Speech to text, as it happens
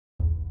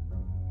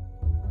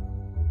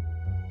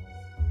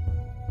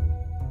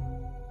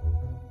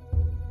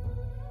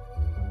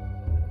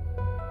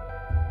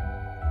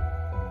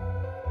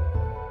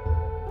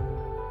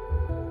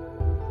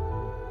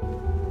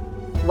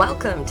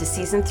Welcome to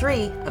Season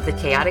 3 of the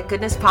Chaotic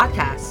Goodness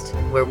Podcast,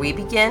 where we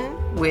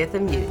begin with a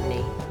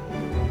mutiny.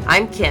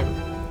 I'm Kim,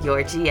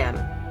 your GM,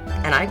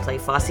 and I play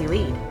Flossie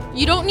Lead.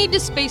 You don't need to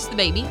space the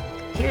baby.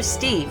 Here's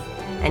Steve,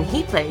 and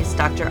he plays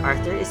Dr.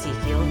 Arthur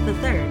Ezekiel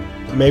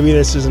III. Maybe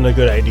this isn't a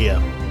good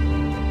idea.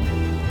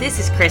 This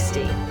is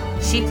Christy.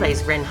 She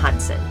plays Rin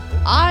Hudson.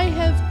 I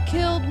have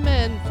killed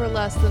men for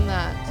less than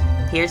that.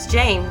 Here's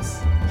James.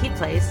 He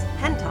plays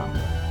Hental.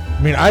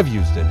 I mean, I've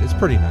used it. It's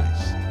pretty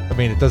nice. I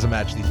mean, it doesn't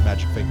match these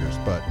magic fingers,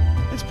 but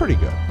it's pretty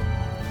good.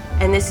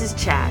 And this is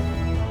Chad.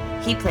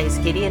 He plays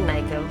Gideon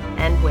Nyko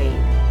and Wade.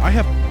 I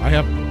have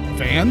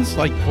fans,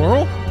 like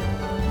plural?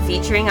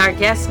 Featuring our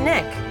guest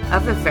Nick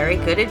of the Very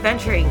Good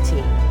Adventuring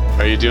Team.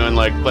 Are you doing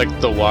like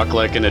the walk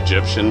like an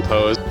Egyptian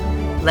pose?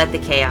 Let the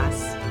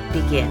chaos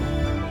begin.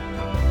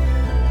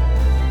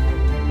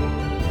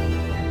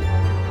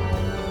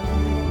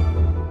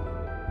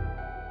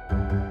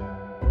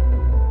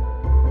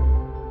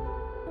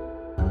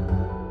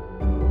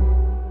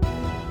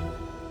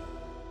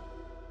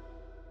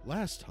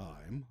 Last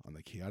time on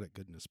the Chaotic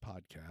Goodness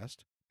Podcast.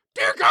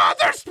 Dear God,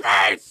 there's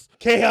space!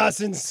 Chaos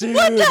ensued.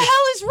 What the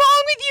hell is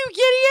wrong with you,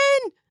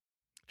 Gideon?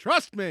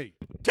 Trust me!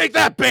 Take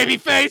that, baby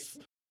face!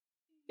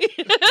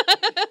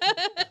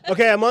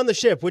 Okay, I'm on the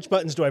ship. Which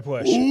buttons do I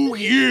push? Oh,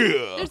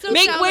 yeah! There's no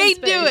Make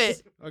Wade do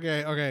it.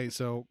 Okay,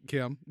 so,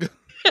 Kim.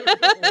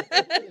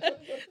 That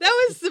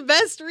was the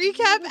best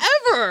recap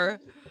ever.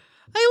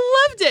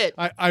 I loved it.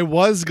 I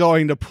was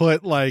going to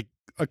put, like,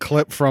 a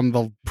clip from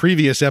the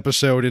previous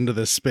episode into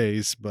this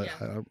space, but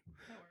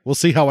we'll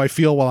see how I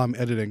feel while I'm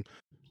editing.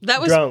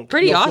 That was Drunk.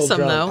 pretty You'll feel awesome,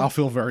 drunk. though. I'll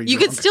feel very You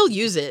drunk. could still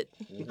use it.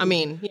 I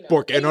mean,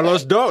 ¿Por qué no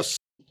los dos?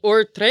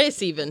 or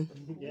tres even.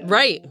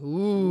 Right.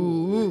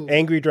 Ooh.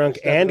 Angry, drunk,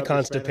 and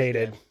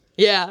constipated.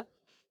 Yeah.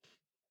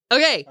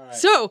 Okay,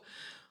 so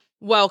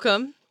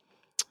welcome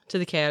to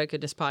the Chaotic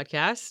Goodness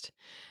Podcast.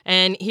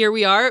 And here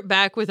we are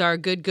back with our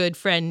good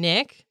friend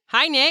Nick.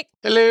 Hi, Nick.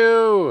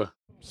 Hello.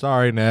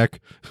 Sorry,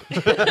 Nick.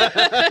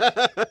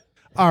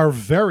 Our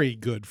very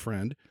good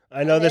friend.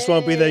 I know this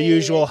won't be the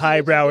usual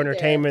highbrow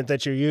entertainment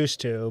that you're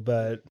used to,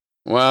 but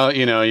Well,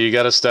 you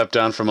got to step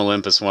down from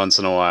Olympus once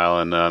in a while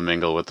and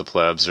mingle with the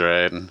plebs,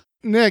 right?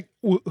 Nick,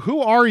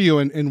 who are you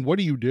and what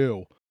do you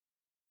do?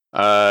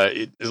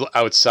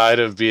 Outside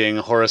of being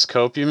a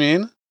horoscope, you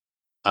mean?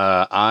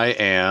 I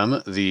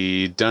am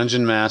the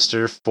dungeon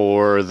master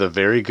for the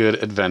Very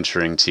Good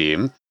Adventuring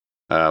Team.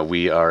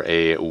 We are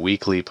a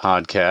weekly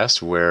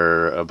podcast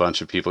where a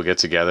bunch of people get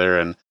together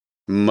and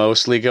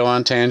mostly go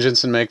on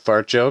tangents and make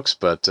fart jokes,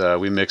 but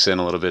we mix in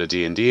a little bit of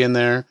D&D in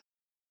there.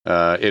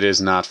 It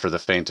is not for the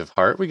faint of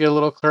heart. We get a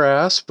little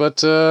crass, but,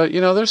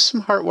 there's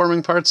some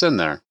heartwarming parts in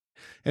there.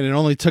 And it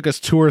only took us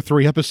 2 or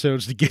 3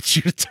 episodes to get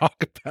you to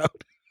talk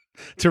about,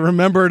 to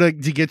remember to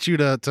get you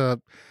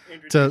to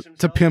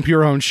pimp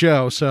your own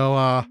show.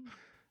 So,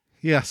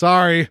 yeah,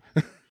 sorry.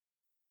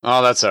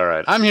 Oh, that's all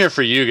right. I'm here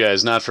for you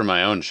guys, not for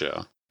my own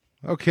show.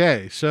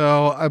 Okay,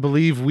 so I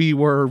believe we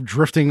were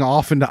drifting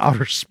off into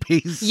outer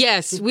space.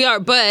 Yes, we are.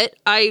 But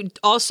I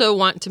also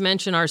want to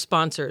mention our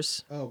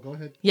sponsors. Oh, go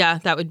ahead. Yeah,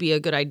 that would be a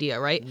good idea,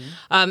 right?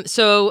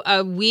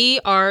 So we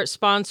are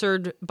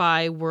sponsored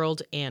by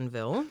World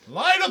Anvil.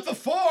 Light up the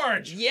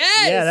forge!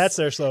 Yes! yeah, that's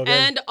their slogan.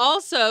 And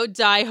also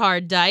Die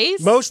Hard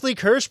Dice. Mostly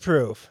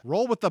curse-proof.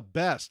 Roll with the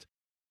best.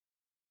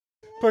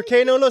 ¿Por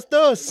qué no los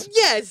dos?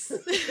 Yes!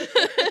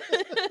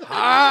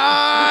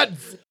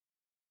 Odds!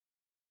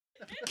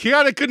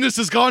 Chaotic Goodness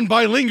has gone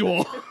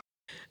bilingual.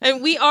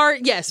 And we are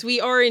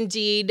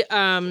indeed.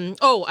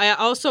 I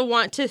also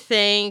want to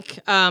thank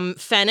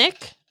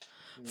Fennec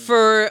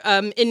for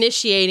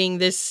initiating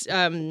this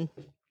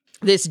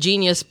this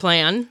genius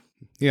plan.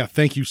 Yeah,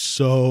 thank you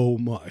so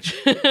much.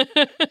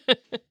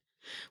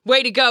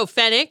 Way to go,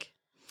 Fennec.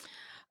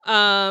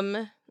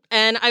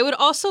 And I would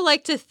also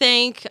like to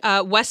thank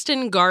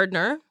Weston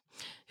Gardner,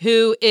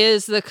 who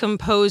is the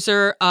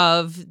composer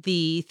of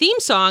the theme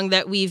song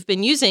that we've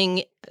been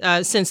using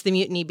since the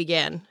mutiny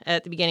began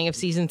at the beginning of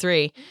season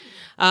 3.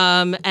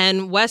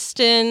 And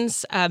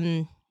Weston's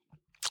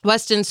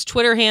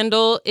Twitter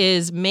handle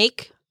is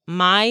Make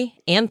My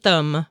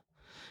Anthem.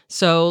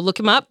 So look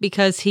him up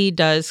because he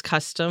does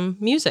custom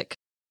music.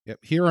 Yep.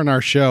 Here on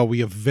our show,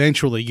 we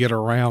eventually get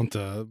around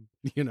to,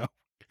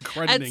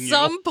 crediting At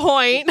some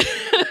point.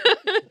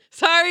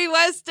 Sorry,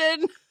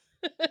 Weston.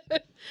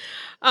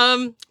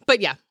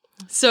 But yeah.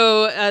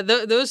 So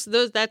those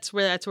that's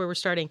where we're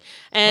starting.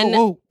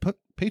 And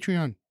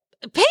Patreon.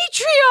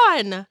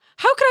 Patreon.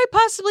 How could I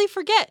possibly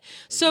forget?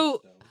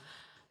 So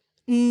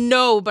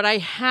no, but I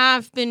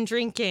have been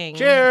drinking.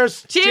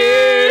 Cheers!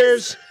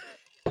 Cheers!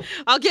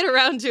 I'll get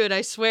around to it,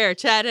 I swear.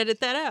 Chad,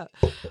 edit that out.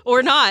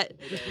 Or not.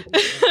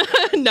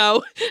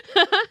 No.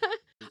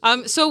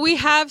 So we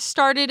have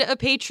started a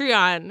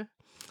Patreon.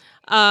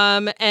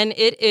 And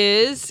it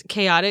is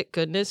Chaotic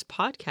Goodness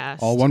Podcast.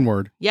 All one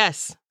word.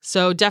 Yes.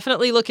 So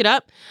definitely look it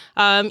up.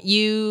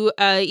 You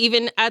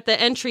even at the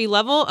entry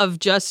level of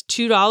just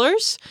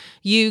 $2,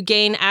 you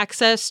gain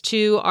access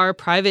to our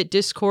private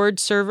Discord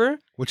server.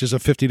 Which is a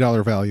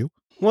 $50 value.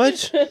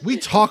 What? We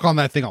talk on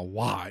that thing a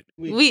lot.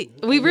 We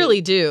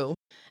really do.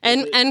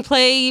 And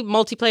play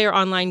multiplayer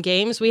online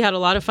games. We had a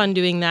lot of fun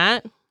doing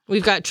that.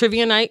 We've got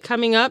trivia night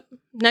coming up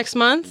next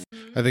month.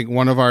 I think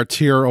one of our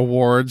tier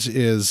awards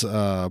is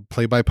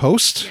Play by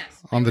Post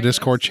on the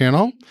Discord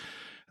channel.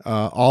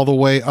 All the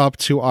way up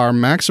to our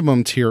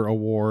maximum tier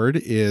award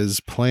is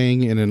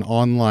playing in an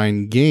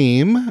online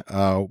game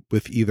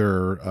with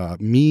either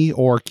me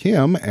or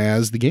Kim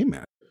as the game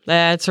master.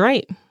 That's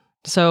right.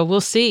 So we'll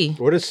see.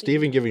 What is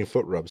Steven giving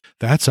foot rubs?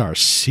 That's our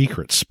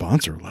secret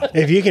sponsor level.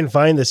 If you can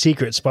find the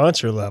secret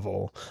sponsor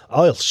level,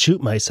 I'll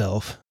shoot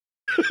myself.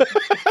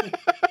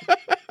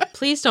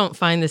 Please don't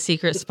find the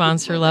secret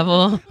sponsor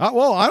level.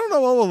 Well, I don't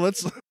know. Well,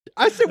 let's.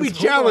 I said we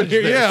challenge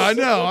this. Yeah, I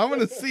know. I'm going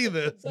to see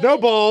this. No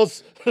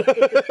balls.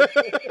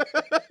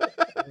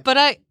 But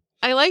I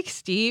like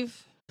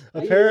Steve.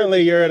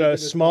 Apparently, you're in a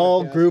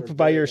small group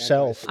by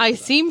yourself. I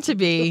seem to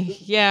be.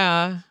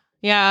 Yeah.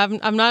 Yeah,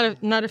 I'm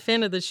not a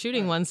fan of the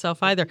shooting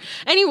oneself either.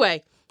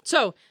 Anyway,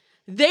 so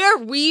there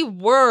we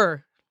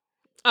were,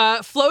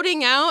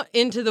 floating out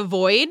into the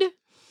void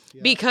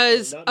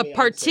because a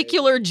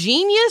particular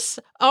genius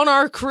on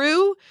our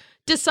crew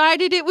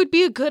decided it would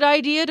be a good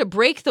idea to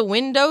break the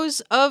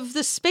windows of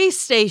the space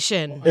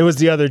station. It was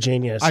the other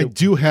genius. I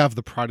do have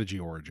the prodigy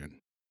origin.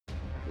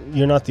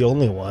 You're not the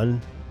only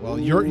one. Well,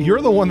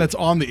 you're the one that's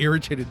on the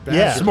irritated bastard.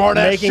 Yeah. Smart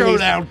ass Making me-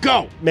 showdown.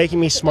 Go.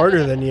 Making me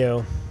smarter than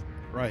you.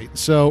 Right.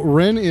 So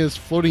Ren is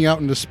floating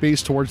out into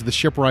space towards the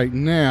ship right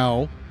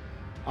now.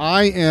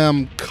 I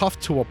am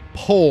cuffed to a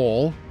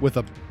pole with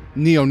a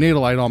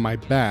neonatalite on my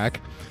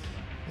back.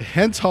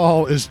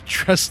 Henthal is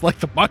dressed like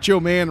the Macho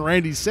Man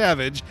Randy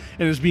Savage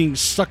and is being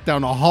sucked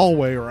down a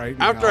hallway right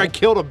now. After I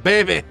killed a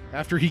baby.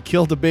 After he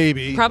killed a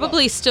baby.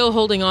 Probably still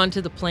holding on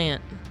to the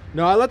plant.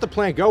 No, I let the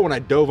plant go when I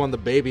dove on the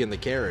baby in the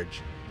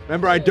carriage.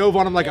 Remember, I dove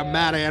on him like a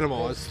mad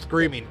animal. I was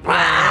screaming.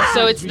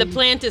 So it's the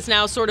plant is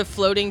now sort of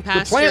floating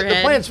past your The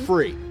head. plant's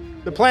free.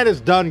 The plant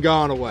is done,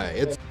 gone away.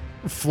 It's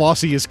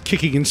Flossie is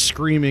kicking and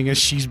screaming as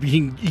she's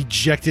being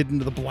ejected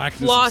into the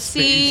blackness of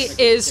Flossie space.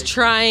 is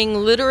trying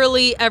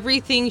literally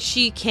everything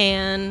she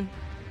can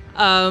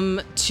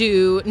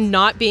to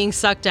not being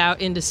sucked out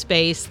into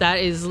space. That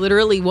is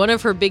literally one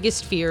of her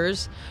biggest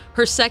fears.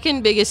 Her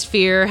second biggest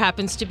fear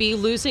happens to be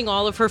losing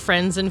all of her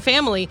friends and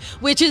family,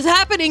 which is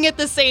happening at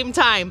the same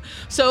time.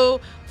 So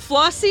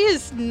Flossie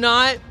is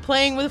not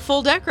playing with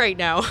full deck right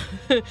now.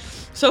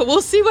 So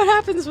we'll see what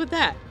happens with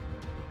that.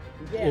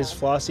 Is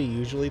Flossie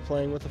usually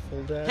playing with a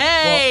full deck?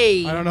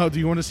 Hey! I don't know. Do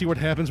you want to see what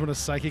happens when a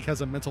psychic has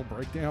a mental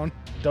breakdown?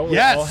 Don't we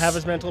all have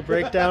his mental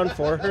breakdown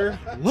for her?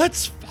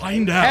 Let's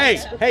find out.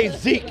 hey,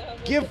 Zeke,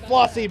 give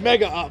Flossie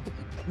Mega up.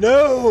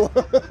 No!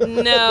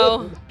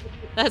 No,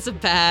 that's a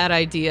bad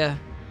idea.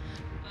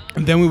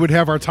 And then we would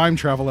have our time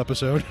travel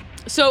episode.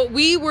 So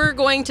we were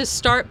going to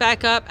start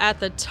back up at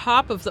the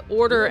top of the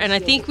order, and I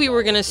think we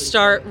were going to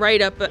start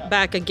right up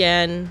back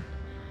again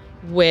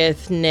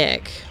with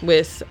Nick,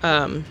 with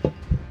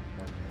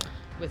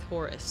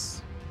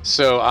Horace.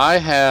 So I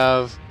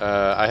have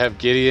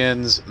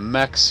Gideon's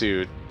mech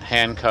suit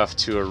handcuffed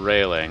to a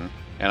railing,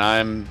 and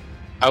I'm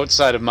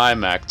outside of my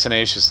mech,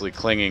 tenaciously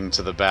clinging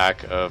to the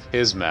back of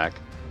his mech.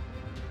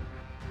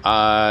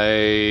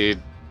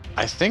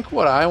 I think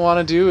what I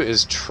want to do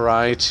is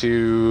try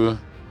to...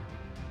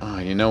 Oh,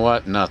 you know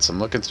what? Nuts. I'm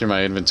looking through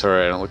my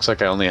inventory, and it looks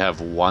like I only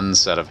have one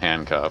set of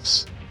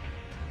handcuffs.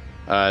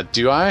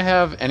 Do I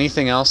have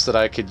anything else that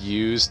I could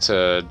use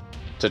to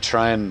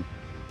try and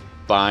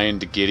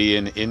bind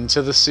Gideon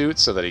into the suit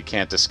so that he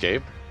can't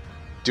escape?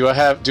 Do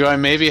I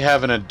maybe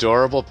have an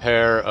adorable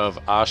pair of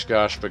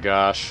Oshkosh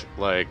Bagosh,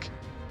 like,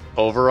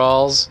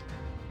 overalls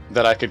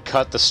that I could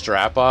cut the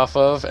strap off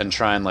of and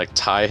try and, like,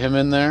 tie him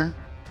in there?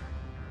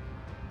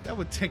 That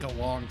would take a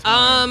long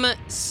time.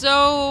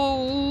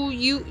 So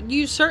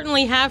you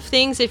certainly have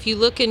things. If you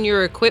look in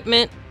your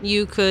equipment,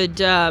 you could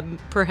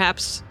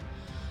perhaps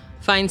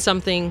find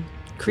something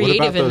creative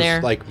what about in those,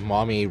 there. like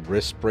mommy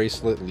wrist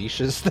bracelet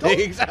leashes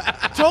things?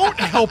 Don't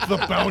help the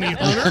bounty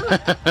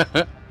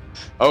hunter.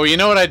 Oh, you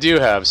know what I do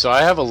have? So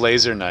I have a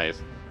laser knife.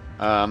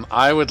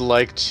 I would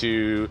like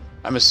to...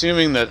 I'm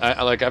assuming that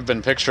I've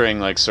been picturing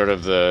like sort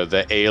of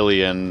the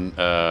alien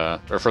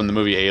or from the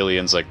movie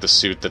Aliens, like the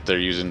suit that they're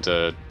using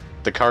to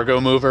the cargo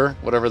mover,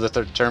 whatever the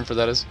term for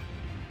that is.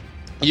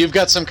 You've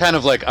got some kind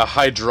of like a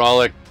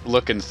hydraulic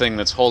looking thing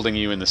that's holding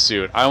you in the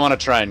suit. I want to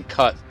try and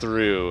cut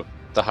through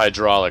the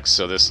hydraulics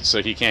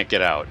so he can't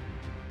get out.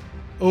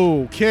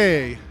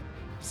 Okay.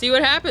 See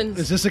what happens.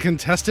 Is this a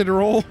contested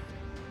roll?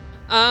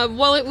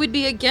 Well, it would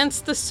be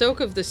against the soak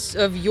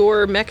of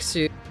your mech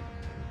suit.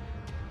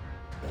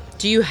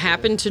 Do you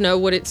happen to know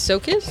what its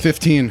soak is?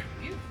 15.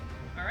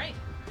 All right.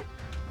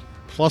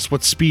 Plus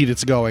what speed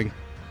it's going.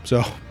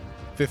 So,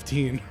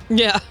 15.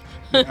 Yeah.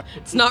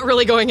 It's not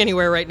really going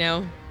anywhere right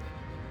now.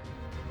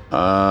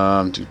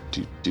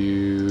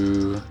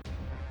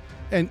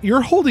 And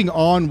you're holding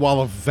on while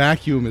a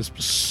vacuum is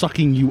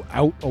sucking you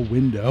out a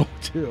window,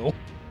 too.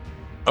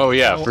 Oh,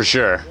 yeah, for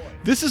sure.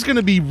 This is going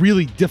to be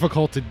really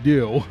difficult to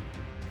do.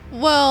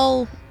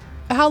 Well,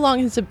 how long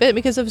has it been?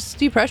 Because if it's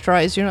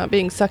depressurized, you're not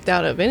being sucked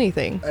out of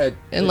anything.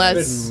 Unless...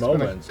 It's been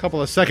moments. A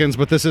couple of seconds,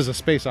 but this is a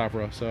space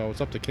opera, so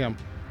it's up to Kim.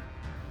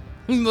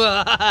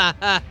 Well,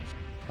 I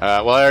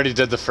already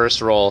did the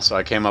first roll, so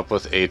I came up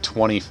with a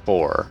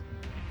 24.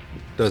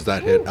 Does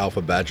that hit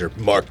Alpha Badger?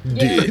 Mark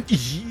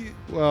D.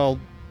 Well,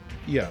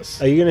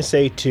 yes. Are you going to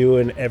say 2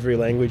 in every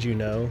language you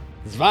know?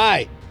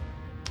 Zwei.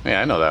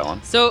 Yeah, I know that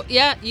one. So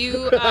yeah,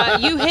 you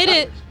hit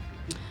it.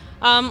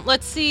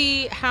 Let's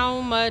see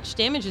how much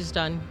damage is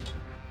done.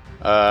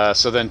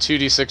 So then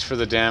 2d6 for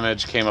the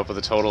damage, came up with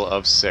a total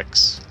of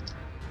 6.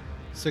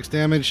 6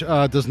 damage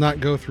does not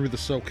go through the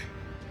soak.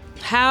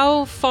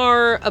 How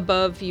far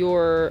above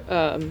your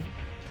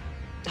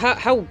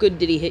how good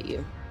did he hit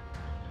you?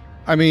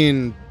 I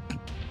mean,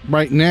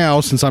 right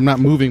now, since I'm not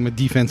moving, my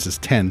defense is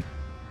 10.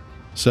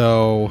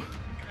 So,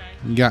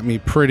 you got me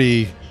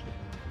pretty...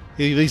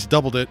 He at least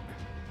doubled it.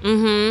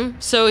 Mm-hmm.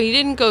 So he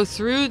didn't go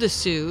through the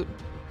suit.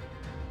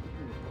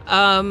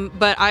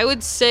 But I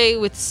would say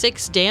with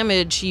 6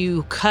 damage,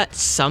 you cut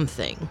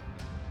something.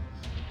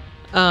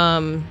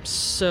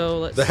 So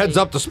let's The see. heads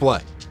up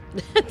display.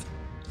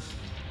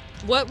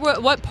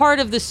 What part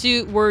of the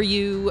suit were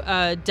you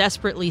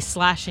desperately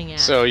slashing at?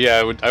 So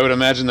yeah, I would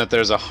imagine that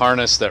there's a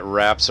harness that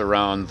wraps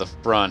around the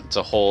front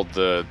to hold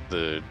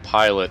the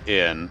pilot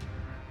in,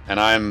 and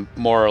I'm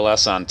more or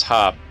less on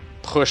top,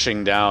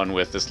 pushing down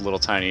with this little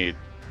tiny,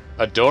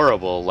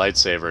 adorable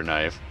lightsaber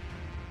knife.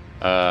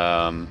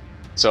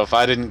 So if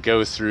I didn't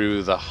go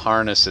through the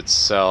harness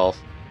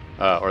itself,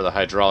 or the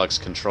hydraulics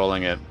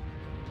controlling it,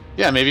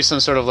 yeah, maybe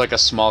some sort of like a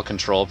small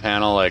control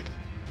panel, like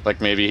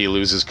maybe he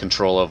loses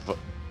control of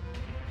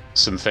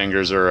some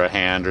fingers or a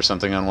hand or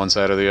something on one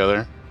side or the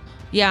other.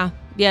 Yeah,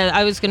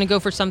 I was gonna go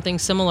for something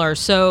similar.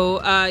 So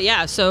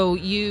so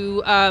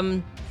you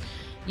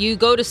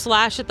go to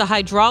slash at the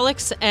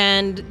hydraulics,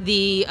 and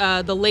the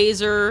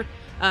laser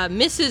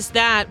misses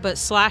that, but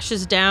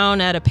slashes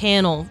down at a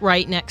panel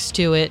right next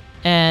to it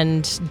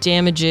and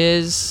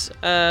damages.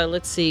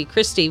 Let's see,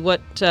 Christy,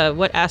 what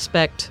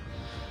aspect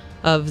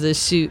of the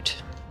suit?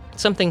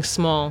 Something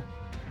small.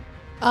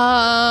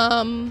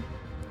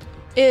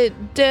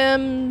 It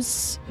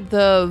dims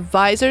the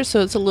visor, so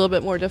it's a little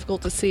bit more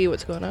difficult to see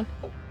what's going on.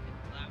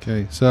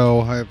 Okay,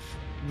 so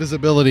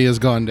visibility has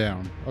gone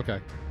down. Okay.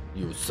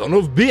 You son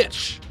of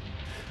bitch.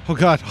 Oh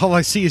god, all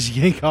I see is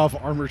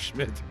Yankov Armor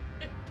Schmidt.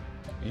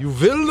 You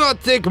will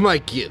not take my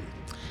kid.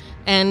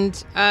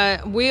 And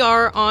we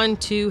are on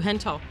to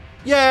Hental.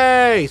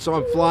 Yay! So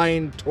I'm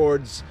flying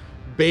towards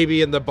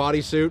baby in the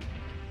bodysuit.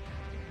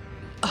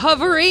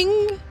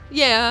 Hovering,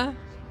 yeah.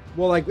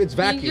 Well, like, it's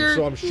vacuum,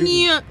 so I'm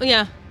shooting.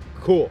 Yeah.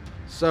 Cool.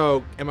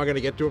 So, am I going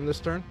to get to him this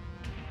turn?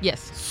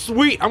 Yes.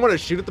 Sweet! I'm going to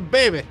shoot at the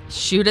baby.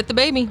 Shoot at the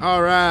baby.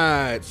 All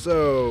right.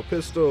 So,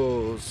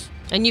 pistols.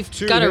 And you've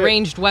 2 got a hit,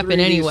 ranged weapon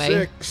 3d6.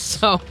 anyway.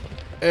 So.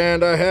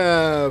 And I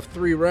have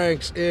 3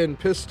 ranks in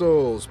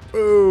pistols.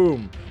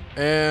 Boom.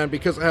 And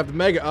because I have the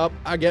mega up,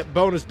 I get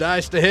bonus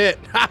dice to hit.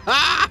 Ha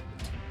ha!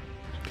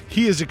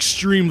 He is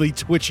extremely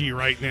twitchy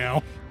right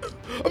now.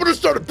 I'm going to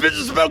start a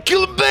business about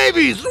killing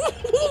babies.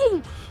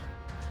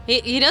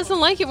 He doesn't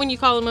like it when you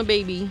call him a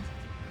baby.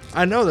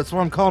 I know, that's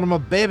why I'm calling him a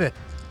baby.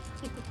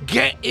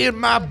 Get in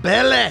my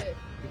belly.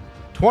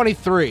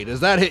 23. Does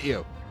that hit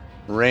you?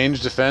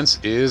 Range defense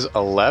is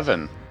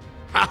 11.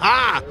 Ha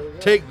ha!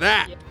 Take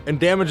that. And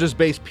damage is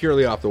based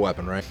purely off the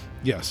weapon, right?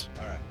 Yes.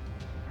 All right.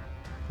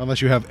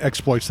 Unless you have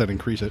exploits that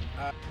increase it.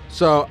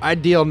 So I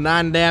deal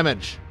 9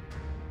 damage.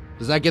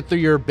 Does that get through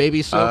your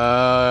baby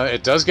soak?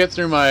 It does get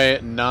through my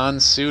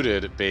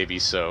non-suited baby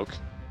soak.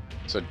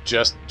 So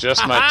just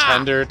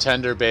my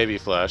tender baby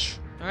flesh.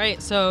 All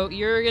right, so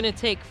you're going to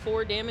take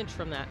 4 damage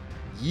from that.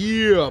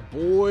 Yeah,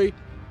 boy.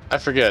 I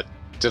forget.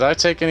 Did I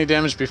take any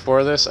damage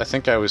before this? I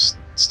think I was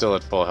still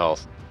at full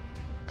health.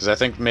 Because I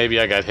think maybe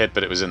I got hit,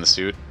 but it was in the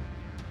suit.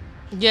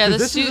 Yeah, the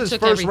this suit is his took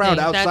first everything. round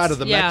outside That's- of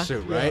the yeah. mech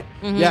suit, right?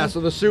 Mhm. Yeah, so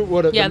the suit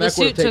would have. Yeah, the the mech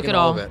would have suit took taken it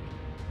all all. of it.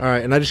 All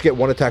right, and I just get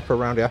 1 attack per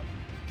round, yeah.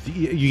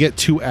 You get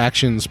 2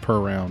 actions per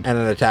round. And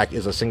an attack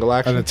is a single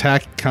action. An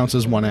attack counts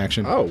as 1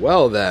 action. Oh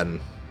well, then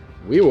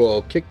we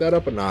will kick that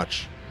up a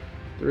notch.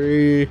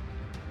 3,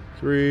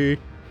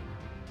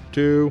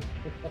 2,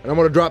 and I'm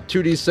gonna drop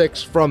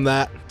 2d6 from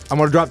that. I'm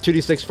gonna drop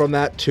 2d6 from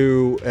that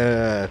to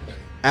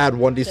add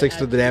 1d6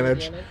 to the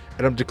damage.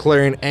 And I'm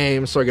declaring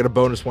aim, so I get a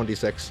bonus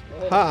 1d6.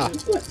 Ha!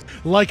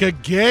 Like a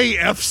gay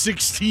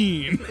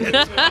F-16.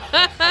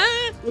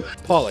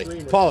 Polly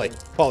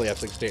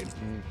F-16.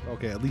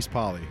 Okay, at least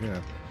Polly,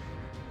 yeah.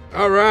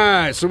 All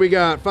right, so we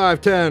got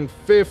 5, 10,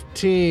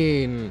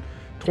 15,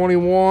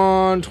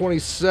 21,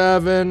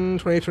 27,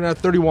 28, 29,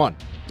 31.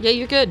 Yeah,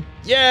 you're good.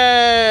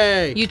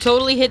 Yay! You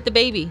totally hit the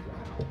baby.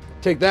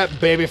 Take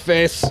that, baby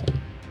face.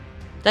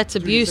 That's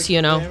abuse,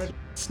 you know.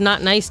 It's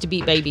not nice to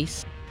beat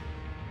babies.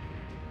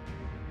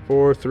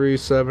 4, 3,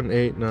 7,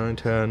 8, 9,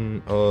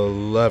 10,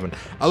 11.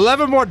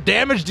 11 more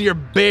damage to your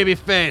baby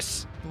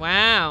face.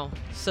 Wow.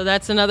 So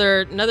that's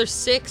another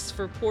 6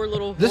 for poor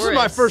little This Horace. is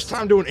my first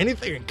time doing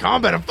anything in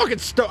combat. I'm fucking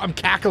I'm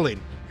cackling.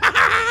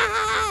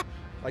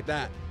 Like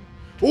that.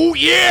 Oh,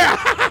 yeah!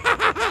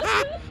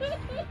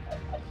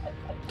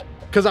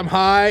 because I'm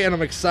high and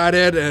I'm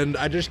excited and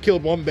I just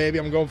killed one baby.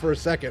 I'm going for a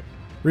second.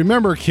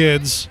 Remember,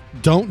 kids,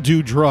 don't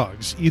do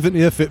drugs, even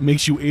if it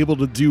makes you able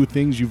to do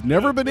things you've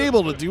never been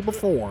able to do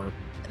before.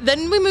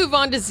 Then we move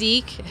on to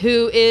Zeke,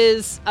 who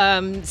is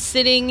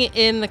sitting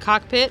in the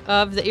cockpit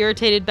of the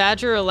Irritated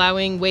Badger,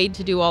 allowing Wade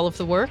to do all of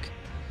the work.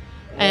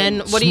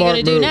 And what are you going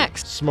to do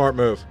next? Smart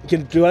move.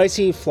 Do I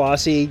see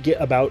Flossie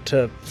about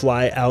to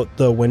fly out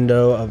the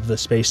window of the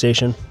space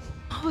station?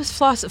 Oh, it's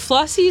Flossie.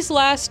 Flossie's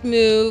last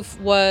move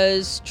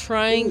was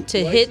trying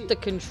to hit the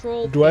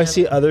control Do I panel.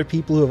 see other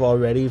people who have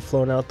already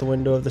flown out the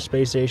window of the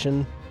space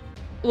station?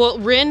 Well,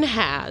 Rin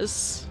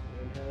has.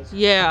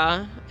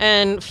 Yeah,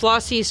 and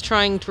Flossie's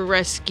trying to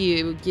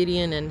rescue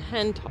Gideon and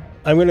Hental.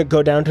 I'm going to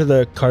go down to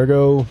the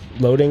cargo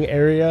loading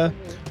area,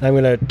 and I'm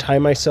going to tie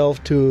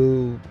myself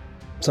to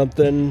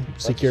something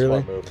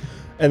securely.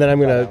 And then I'm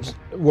going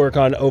to work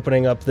on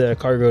opening up the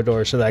cargo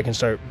door so that I can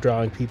start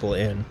drawing people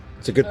in.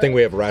 It's a good thing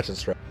we have ratchet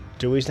strap.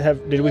 Did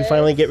we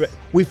finally get...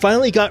 we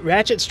finally got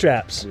ratchet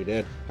straps. We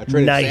did. I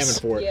traded Nice.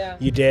 salmon for it. Yeah.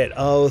 You did.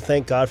 Oh,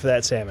 thank God for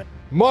that salmon.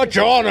 Much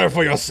honor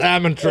for your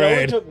salmon It only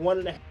trade. took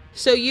 1.5...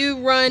 So you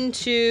run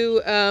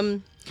to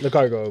The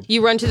cargo.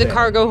 the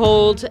cargo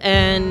hold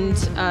and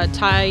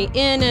tie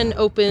in and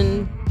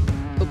open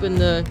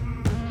the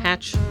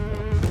hatch.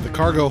 The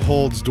cargo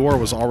hold's door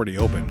was already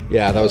open.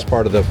 Yeah, that was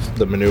part of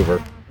the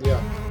maneuver.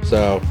 Yeah.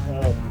 So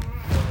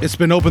It's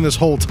been open this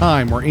whole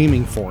time. We're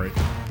aiming for it.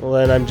 Well,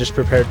 then I'm just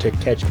prepared to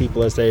catch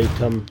people as they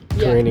come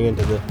careening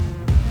into the...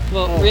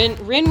 Well,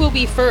 Rin will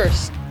be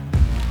first.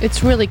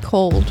 It's really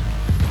cold.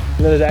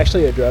 You know, there's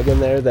actually a drug in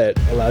there that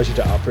allows you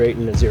to operate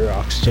in a zero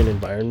oxygen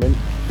environment,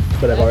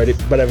 but I've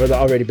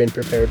already been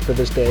prepared for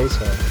this day,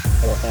 so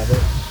I don't have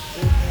it.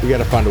 we got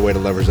to find a way to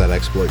leverage that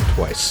exploit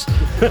twice.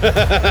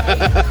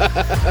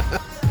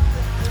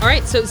 All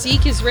right, so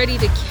Zeke is ready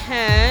to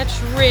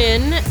catch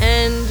Rin,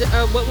 and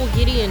what will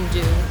Gideon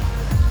do?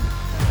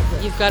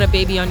 You've got a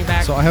baby on your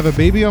back. So I have a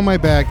baby on my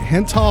back.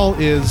 Hental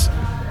is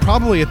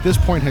probably at this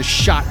point has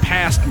shot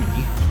past me.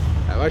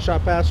 Have I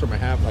shot past or am I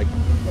half? Like,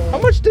 how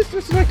much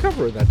distance did I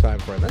cover in that time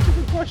frame? That's a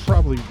good question.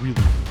 Probably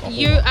really.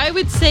 I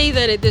would say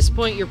that at this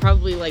point you're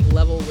probably like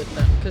level with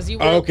them because you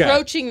were Okay.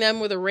 approaching them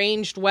with a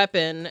ranged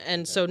weapon,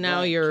 and so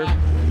now you're.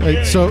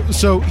 Right,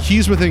 so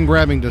he's within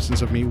grabbing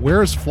distance of me.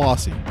 Where is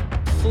Flossie?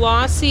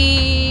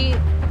 Flossie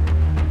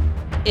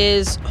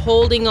is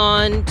holding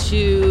on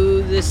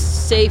to the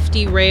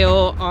safety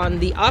rail on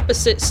the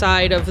opposite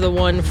side of the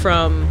one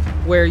from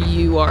where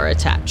you are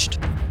attached.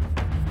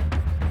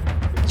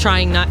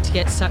 Trying not to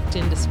get sucked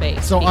into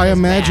space. So I because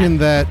imagine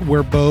that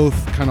we're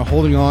both kind of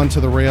holding on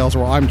to the rails,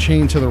 or I'm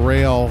chained to the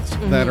rails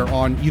that are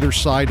on either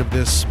side of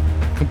this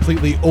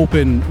completely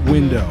open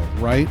window,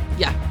 right?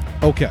 Yeah.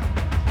 Okay.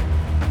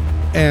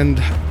 And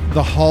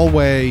the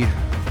hallway,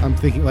 I'm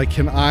thinking, like,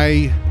 can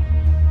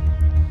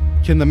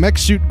the mech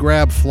suit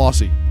grab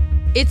Flossie?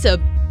 It's a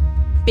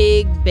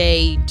big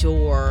bay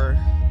door.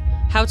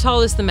 How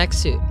tall is the mech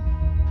suit?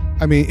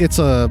 I mean, it's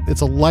a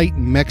light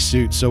mech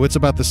suit, so it's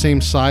about the same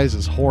size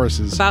as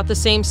Horace's. About the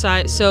same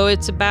size. So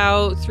it's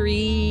about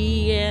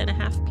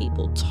 3.5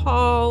 people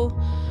tall.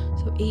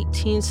 So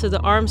 18. So the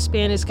arm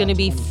span is going to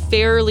be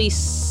fairly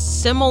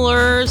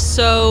similar.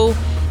 So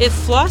if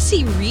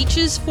Flossie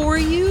reaches for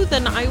you,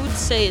 then I would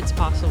say it's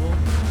possible.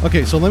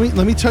 Okay, so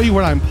let me tell you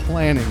what I'm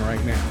planning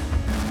right now.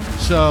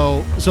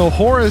 So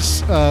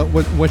Horace,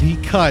 what he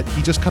cut,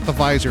 he just cut the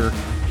visor.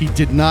 He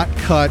did not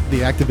cut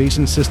the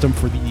activation system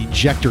for the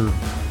ejector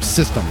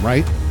system,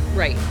 right?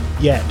 Right.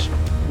 Yet.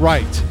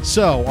 Right.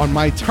 So on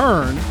my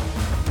turn,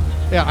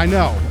 yeah, I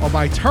know. On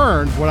my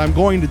turn, what I'm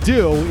going to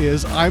do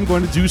is I'm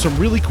going to do some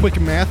really quick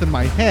math in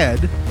my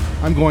head.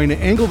 I'm going to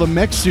angle the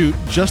mech suit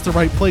just the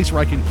right place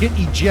where I can hit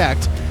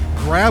eject,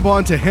 grab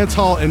onto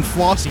Hental and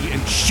Flossie,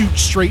 and shoot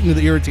straight into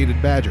the Irritated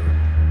Badger.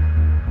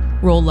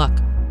 Roll luck.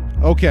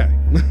 Okay.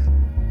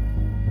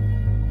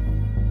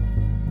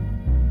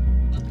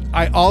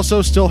 I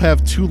also still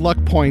have 2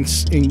 luck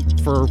points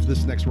for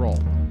this next roll.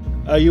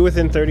 Are you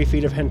within 30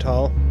 feet of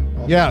Hental?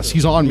 Yes,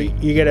 he's on me.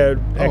 You get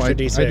an extra I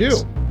D6. I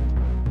do.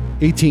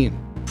 18.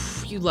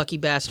 You lucky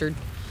bastard.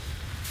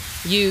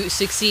 You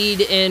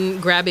succeed in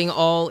grabbing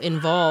all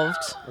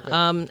involved.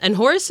 And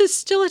Horace is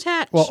still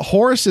attached. Well,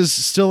 Horace is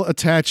still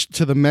attached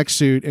to the mech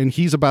suit, and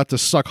he's about to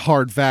suck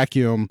hard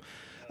vacuum.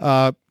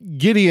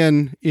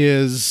 Gideon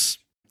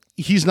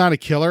he's not a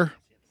killer.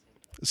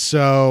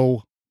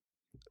 So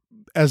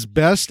as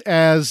best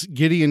as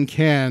Gideon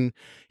can,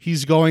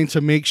 he's going to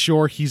make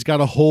sure he's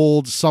got a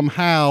hold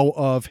somehow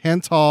of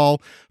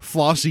Hental,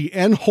 Flossie,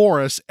 and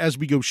Horace as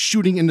we go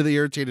shooting into the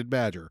Irritated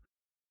Badger.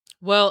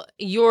 Well,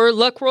 your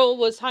luck roll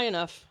was high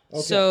enough.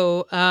 Okay.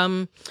 So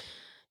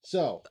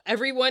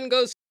everyone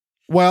goes.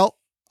 Well,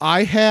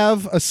 I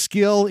have a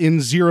skill in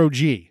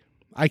 0G.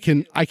 I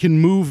can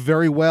move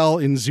very well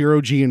in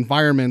 0G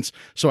environments,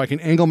 so I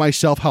can angle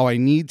myself how I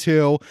need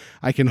to.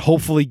 I can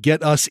hopefully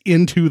get us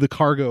into the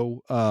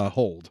cargo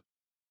hold.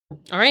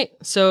 All right,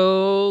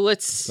 so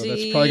let's So see.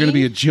 that's probably going to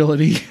be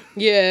agility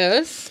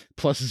Yes.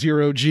 plus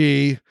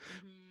 0G.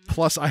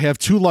 Plus I have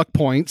 2 luck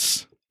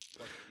points.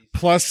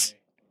 Plus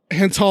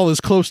Hental is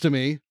close to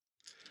me.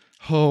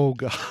 Oh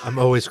God. I'm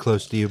always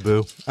close to you,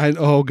 Boo.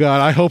 Oh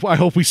God. I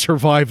hope we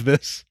survive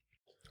this.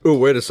 Oh,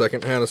 wait a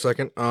second. Hang on a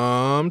second.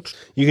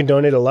 You can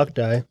donate a luck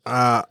die.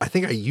 I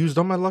think I used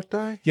all my luck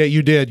die. Yeah,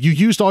 you did. You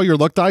used all your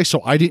luck die,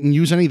 so I didn't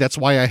use any. That's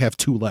why I have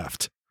 2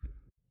 left.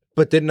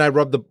 But didn't I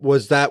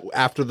was that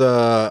after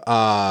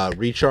the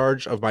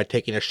recharge of my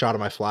taking a shot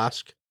of my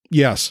flask?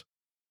 Yes.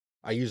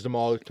 I used them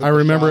all. I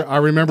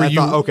remember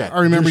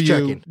you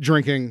checking.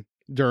 drinking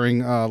during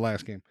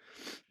last game.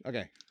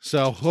 Okay.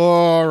 So,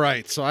 all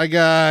right. So I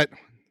got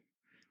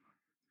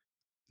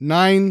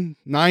 9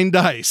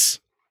 dice.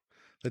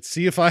 Let's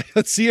see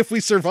if we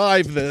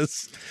survive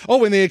this.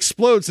 Oh, and they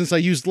explode since I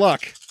used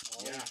luck.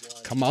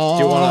 Come on.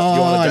 Do you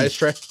want a dice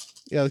tray?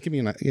 Yeah, give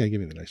me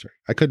the dice tray.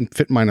 I couldn't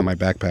fit mine in my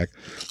backpack.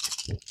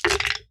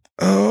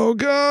 Oh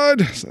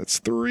God. So that's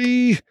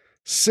 3,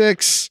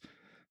 6,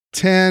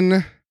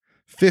 10,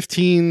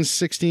 15,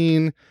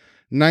 16,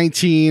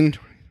 19,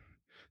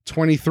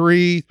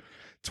 23,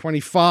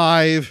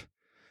 25,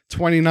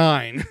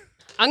 29.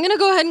 I'm going to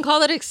go ahead and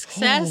call it a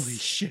success. Holy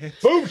shit.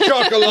 Boom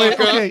shakalaka.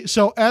 Okay,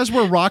 so as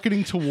we're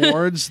rocketing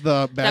towards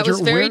the Badger, That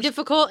was very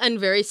difficult and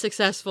very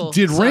successful.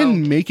 Did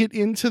Rin make it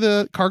into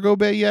the cargo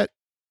bay yet?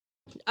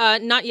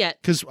 Not yet.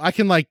 Because I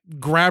can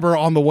grab her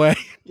on the way.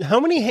 How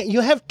many? You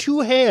have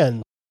 2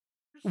 hands.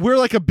 We're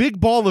like a big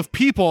ball of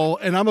people,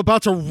 and I'm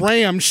about to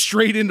ram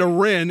straight into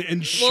Rin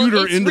and shoot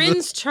her into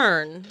Rin's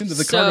turn. Into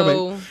the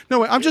cargo bay. No,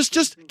 wait, I'm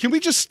just can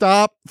we just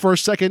stop for a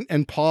second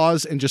and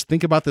pause and just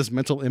think about this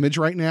mental image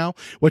right now,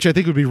 which I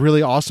think would be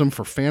really awesome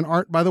for fan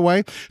art, by the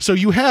way. So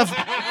you have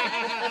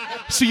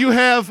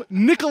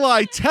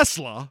Nikolai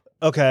Tesla.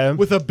 Okay.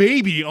 With a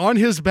baby on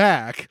his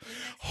back,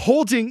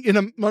 holding in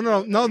a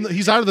no,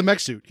 he's out of the mech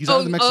suit. He's out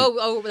of the mech suit.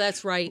 Oh,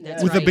 that's right.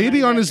 With a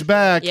baby on his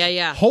back,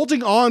 yeah.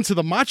 holding on to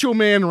the Macho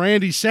Man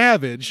Randy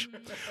Savage,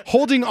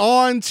 holding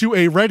on to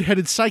a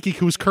redheaded psychic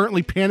who is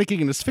currently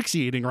panicking and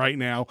asphyxiating right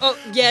now. Oh,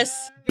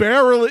 yes.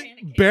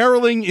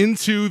 Barreling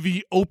into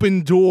the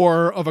open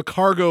door of a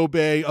cargo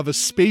bay of a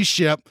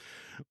spaceship,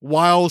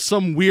 while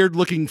some weird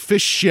looking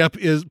fish ship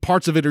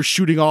parts of it are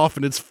shooting off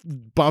and it's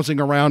bouncing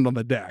around on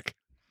the deck.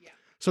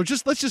 So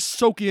let's just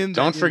soak in.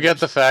 Don't forget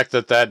the fact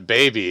that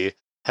baby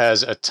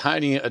has a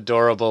tiny,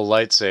 adorable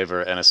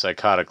lightsaber and a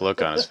psychotic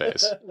look on his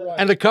face.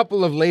 And a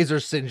couple of laser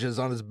singes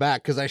on his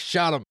back because I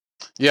shot him.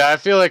 Yeah, I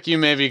feel like you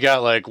maybe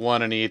got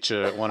one in each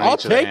of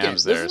the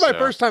hams there. This is my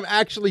first time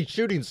actually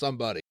shooting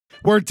somebody.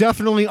 We're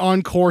definitely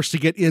on course to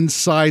get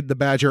inside the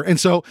Badger. And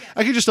so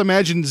I can just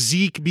imagine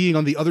Zeke being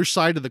on the other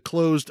side of the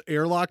closed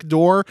airlock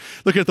door,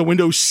 looking at the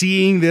window,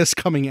 seeing this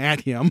coming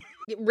at him.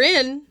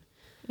 Rin,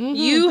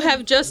 you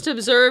have just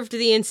observed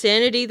the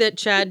insanity that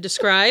Chad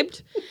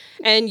described,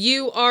 and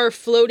you are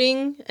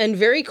floating and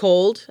very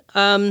cold,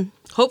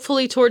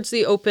 hopefully towards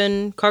the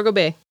open cargo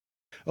bay.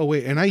 Oh,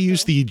 wait, and I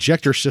use the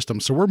ejector system,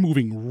 so we're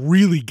moving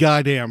really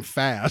goddamn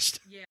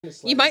fast.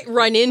 You might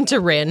run into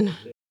Rin.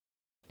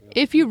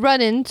 If you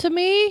run into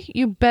me,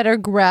 you better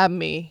grab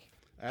me.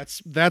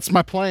 That's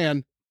my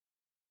plan.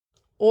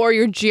 Or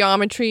your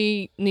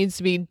geometry needs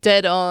to be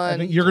dead on. I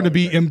think you're going to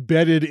be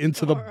embedded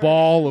into the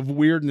ball of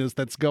weirdness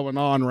that's going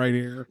on right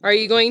here. Are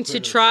you going to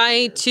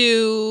try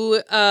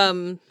to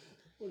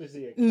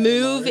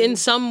move in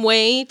some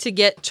way to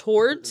get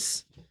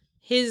towards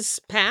his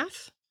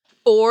path?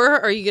 Or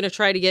are you going to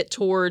try to get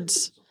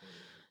towards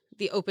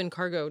the open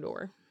cargo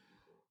door?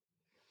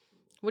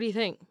 What do you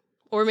think?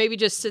 Or maybe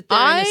just sit there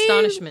in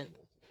astonishment.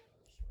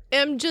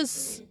 I'm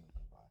just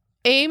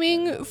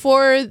aiming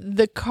for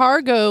the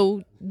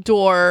cargo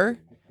door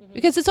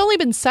because it's only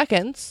been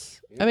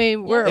seconds. I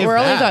mean, we're only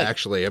done.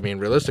 Actually, I mean,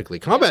 realistically,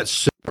 combat's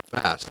super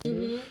fast.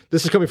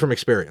 This is coming from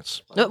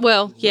experience.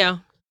 Well, yeah.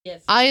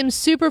 Yes. I am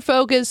super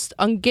focused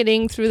on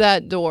getting through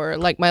that door.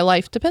 Like my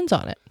life depends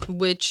on it.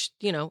 Which,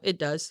 it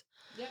does.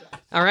 Yeah.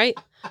 All right.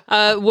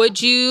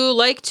 Would you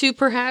like to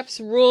perhaps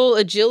roll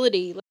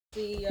agility? Let's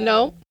see,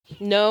 No.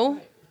 No?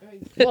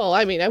 Well,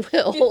 I mean, I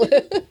will.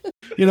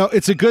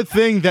 It's a good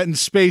thing that in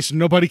space,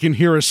 nobody can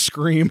hear us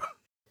scream.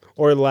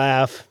 Or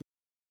laugh.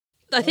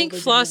 I think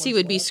Flossie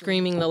would be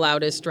screaming the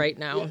loudest right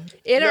now.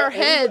 In our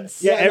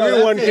heads. Yeah,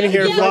 everyone can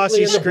hear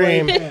Flossie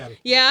scream.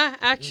 Yeah,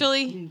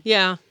 actually,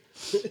 yeah.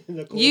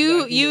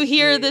 You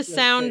hear the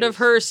sound of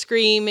her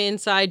scream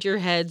inside your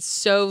head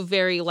so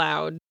very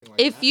loud.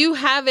 If you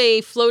have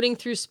a floating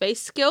through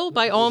space skill,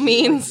 by all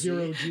means.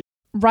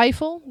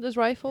 Rifle? Does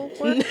rifle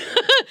work?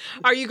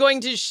 Are you going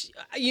to,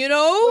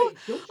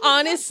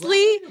 honestly,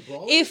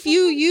 if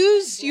you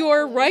use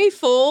your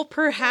rifle,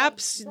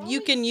 perhaps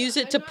you can use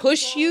it to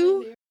push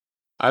you.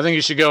 I think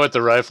you should go with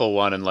the rifle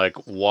one and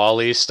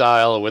Wall-E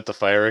style with the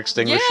fire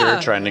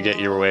extinguisher, trying to get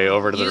your way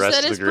over to the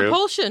rest of the group. Use that as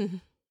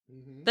propulsion.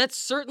 That's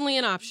certainly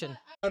an option.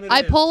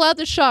 I pull out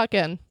the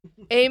shotgun,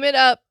 aim it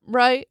up,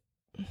 right?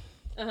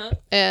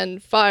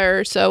 And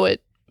fire so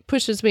it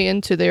pushes me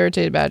into the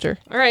irritated badger.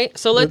 All right,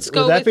 so let's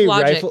go with be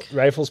logic.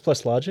 Rifles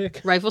plus logic?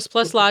 Rifles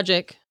plus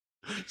logic.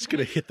 It's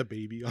going to hit the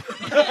baby.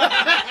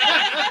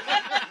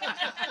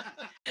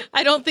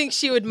 I don't think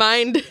she would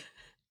mind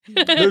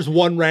There's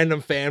one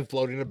random fan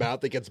floating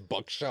about that gets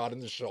buckshot in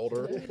the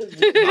shoulder.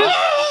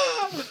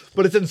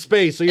 But it's in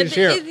space, so you just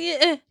hear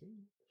it.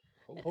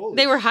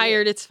 They were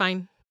hired. It's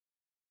fine.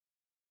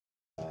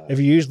 If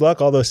you use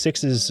luck, all those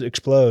 6s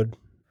explode.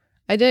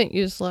 I didn't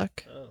use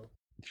luck.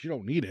 You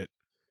don't need it.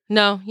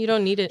 No, you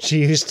don't need it. She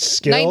used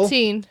skill.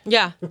 19.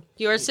 Yeah,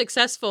 you are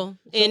successful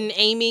in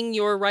aiming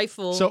your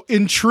rifle So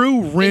in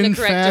true in Rin the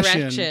correct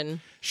fashion,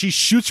 direction. she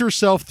shoots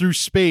herself through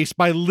space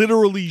by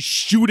literally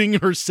shooting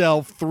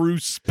herself through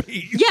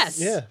space. Yes.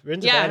 Yeah,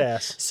 Rin's Yeah. a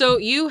badass. So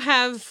you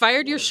have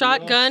fired your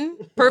shotgun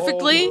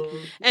perfectly,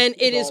 and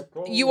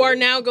you are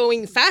now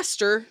going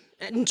faster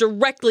and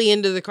directly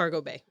into the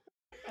cargo bay.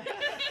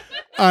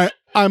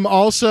 I'm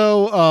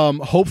also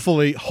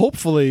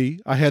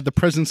hopefully I had the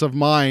presence of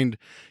mind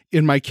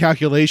in my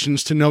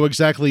calculations to know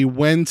exactly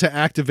when to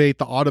activate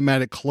the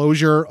automatic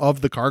closure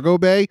of the cargo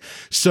bay,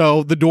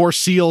 so the door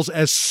seals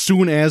as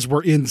soon as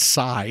we're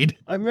inside.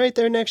 I'm right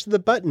there next to the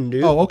button,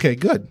 dude. Oh, okay,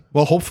 good.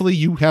 Well, hopefully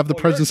you have the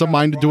presence of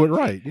mind to do it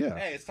right.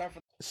 Yeah.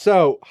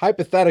 So,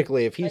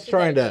 hypothetically, if he's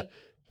trying to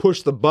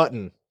push the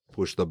button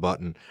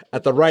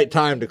at the right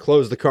time to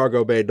close the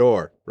cargo bay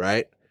door,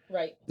 right?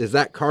 Right. Is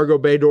that cargo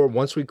bay door,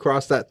 once we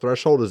cross that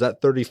threshold, is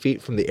that 30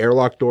 feet from the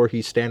airlock door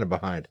he's standing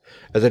behind?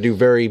 As I do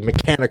very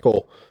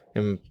mechanical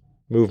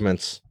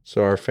movements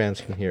so our fans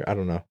can hear. I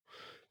don't know.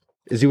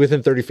 Is he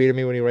within 30 feet of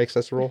me when he makes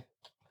this roll?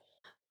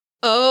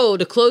 Oh,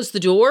 to close the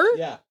door?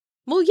 Yeah.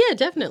 Well, yeah,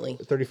 definitely.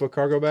 30-foot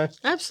cargo bay?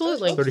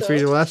 Absolutely. 30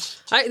 feet or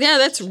less? Yeah,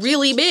 that's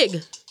really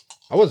big.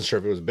 I wasn't sure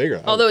if it was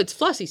bigger. Although it's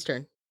Flossie's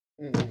turn.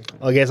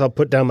 I guess I'll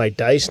put down my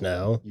dice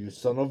now. You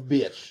son of a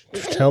bitch.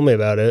 Tell me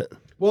about it.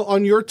 Well,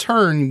 on your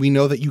turn, we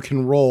know that you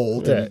can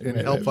roll Yeah. and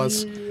help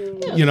us,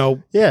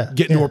 Yeah.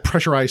 get into a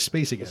pressurized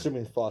space again.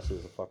 Assuming Flossie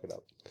doesn't fuck it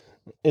up.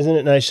 Isn't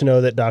it nice to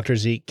know that Dr.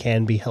 Zeke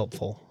can be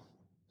helpful?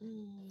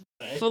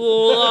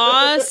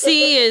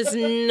 Flossie is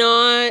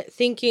not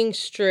thinking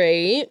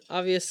straight,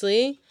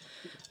 obviously.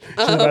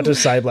 She's about to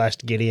side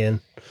blast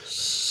Gideon.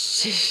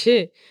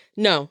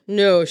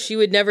 No, she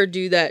would never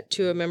do that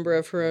to a member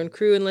of her own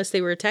crew unless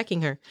they were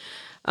attacking her.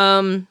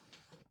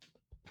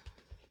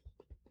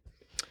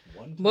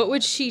 What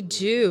would she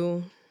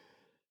do?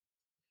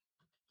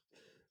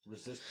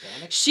 Resist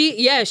panic?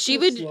 She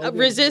would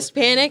resist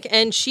panic,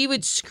 and she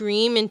would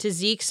scream into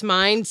Zeke's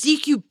mind,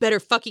 "Zeke, you better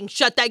fucking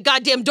shut that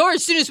goddamn door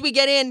as soon as we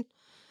get in."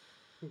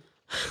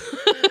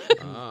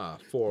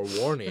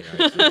 Forewarning,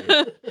 I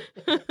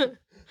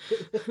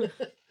see.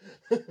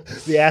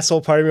 The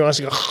asshole part of me wants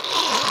to go.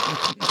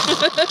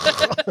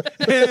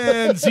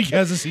 And Zeke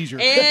has a seizure.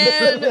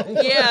 And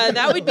yeah,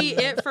 that would be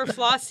it for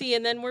Flossie,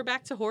 and then we're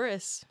back to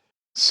Horace.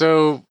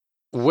 So,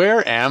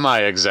 where am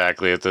I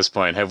exactly at this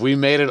point? Have we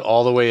made it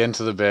all the way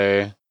into the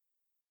bay?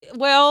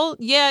 Well,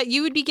 yeah,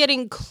 you would be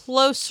getting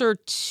closer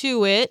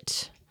to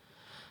it.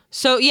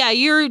 So yeah,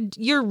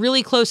 you're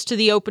really close to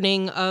the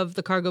opening of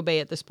the cargo bay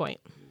at this point.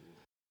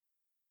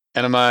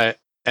 And am I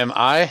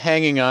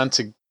hanging on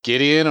to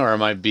Gideon, or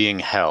am I being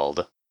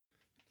held?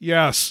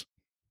 Yes.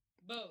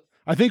 Both.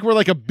 I think we're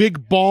like a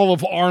big ball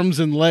of arms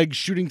and legs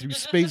shooting through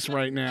space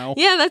right now.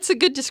 Yeah, that's a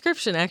good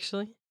description,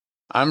 actually.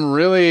 I'm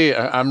really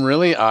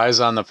eyes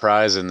on the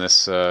prize in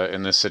this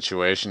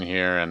situation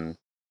here, and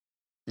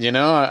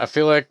I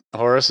feel like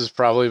Horace has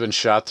probably been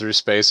shot through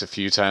space a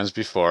few times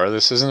before.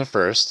 This isn't a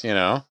first,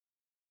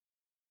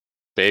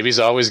 Baby's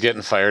always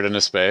getting fired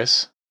into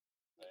space.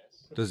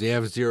 Does he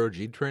have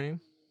 0G training?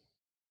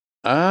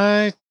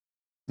 No,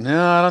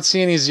 I don't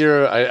see any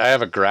zero. I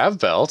have a grav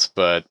belt,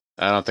 but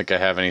I don't think I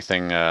have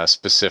anything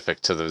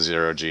specific to the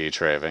 0G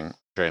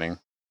training.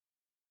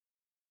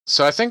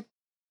 So I think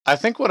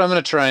what I'm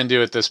going to try and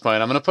do at this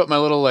point, I'm going to put my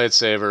little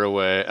lightsaber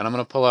away, and I'm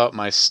going to pull out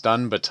my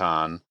stun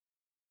baton,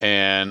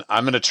 and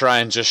I'm going to try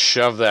and just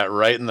shove that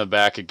right in the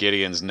back of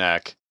Gideon's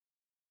neck,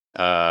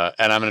 and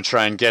I'm going to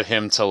try and get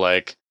him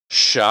to,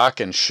 shock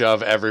and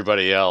shove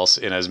everybody else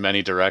in as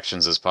many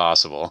directions as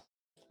possible.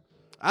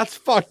 That's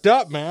fucked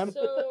up, man.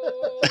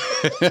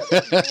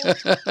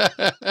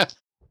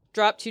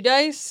 Drop 2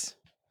 dice.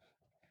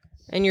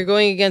 And you're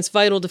going against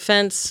vital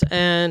defense,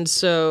 and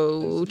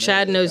so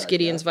Chad knows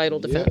Gideon's vital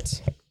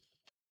defense.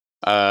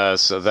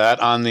 So that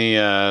on the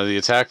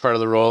attack part of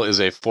the roll is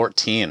a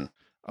 14.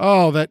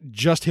 Oh, that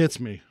just hits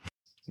me.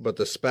 But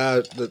the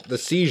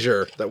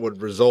seizure that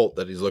would result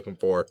that he's looking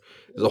for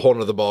is a whole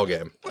nother ball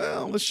game.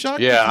 Well, the shock.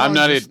 Yeah, I'm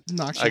not.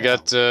 Knocks I you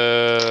got.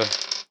 out.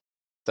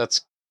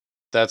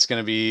 That's going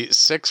to be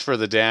 6 for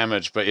the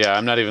damage. But yeah,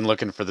 I'm not even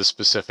looking for the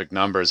specific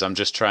numbers. I'm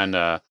just trying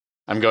to.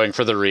 I'm going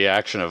for the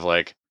reaction of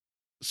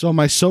So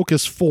my soak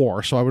is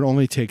 4, so I would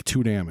only take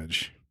 2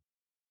 damage.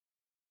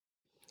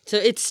 So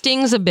it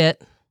stings a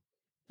bit,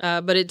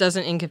 but it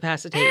doesn't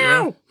incapacitate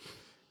you.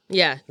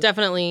 Yeah,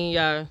 definitely.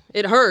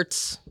 It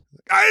hurts.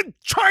 I'm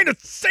trying to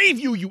save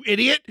you, you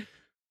idiot.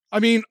 I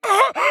mean,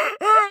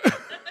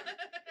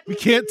 we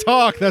can't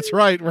talk. That's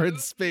right. We're in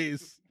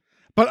space.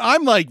 But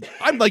I'm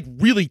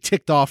really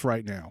ticked off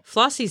right now.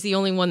 Flossie's the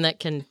only one that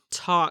can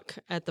talk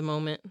at the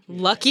moment.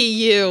 Lucky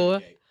you.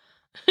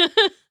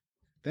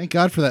 Thank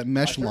God for that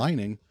mesh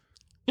lining.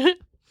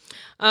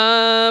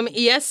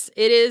 Yes,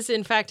 it is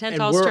in fact And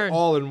Hental's we're turn.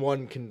 all in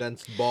one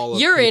condensed ball.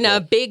 You're of in a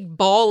people. big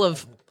ball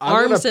of I'm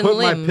arms gonna and put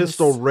limbs. my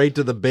pistol right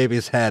to the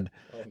baby's head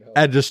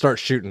and just start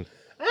shooting.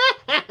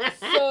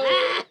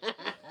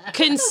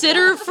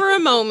 Consider for a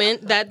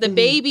moment that the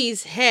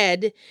baby's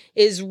head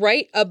is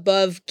right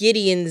above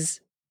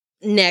Gideon's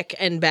neck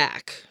and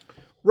back.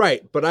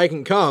 Right, but I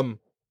can come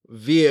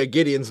via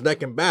Gideon's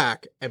neck and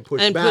back and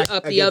push And back put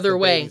up the against other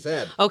way. baby's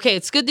head. Okay,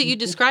 it's good that you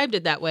described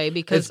it that way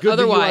because It's good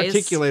otherwise that you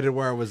articulated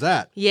where I was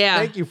at. Yeah.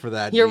 Thank you for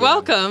that. You're GM.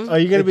 welcome. Are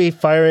you going to be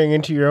firing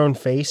into your own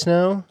face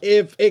now?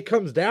 If it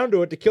comes down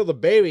to it to kill the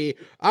baby,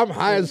 I'm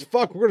high as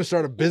fuck. We're gonna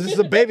start a business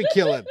of baby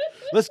killing.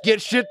 Let's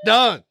get shit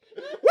done.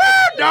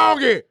 Woo,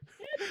 doggy!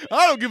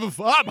 I don't give a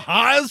fuck. I'm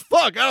high as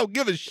fuck. I don't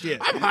give a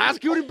shit. I'm high as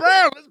Cootie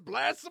Brown. Let's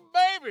blast some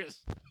babies.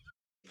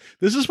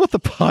 This is what the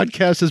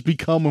podcast has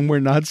become when we're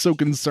not so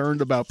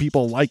concerned about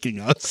people liking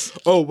us.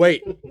 Oh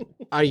wait,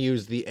 I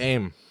used the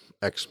aim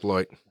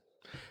exploit,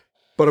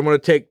 but I'm gonna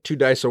take 2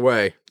 dice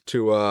away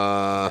to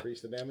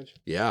Increase the damage.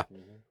 Yeah.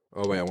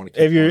 Oh wait, I want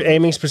to. If you're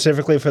aiming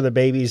specifically for the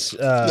baby's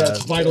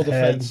it's vital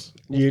head, defense.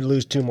 you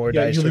lose 2 more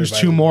Yeah, dice. you for lose the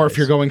 2 vital more if dice.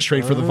 you're going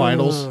straight for the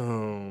vitals.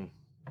 Oh.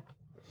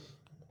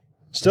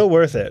 Still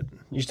worth it.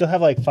 You still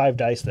have like 5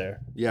 dice there.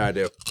 Yeah, I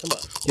do.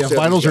 Yeah, So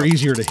vitals we are go.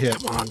 easier to hit.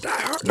 Come on, die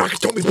hard.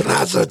 Nakatomi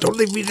Plaza. Don't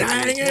leave me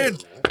hanging.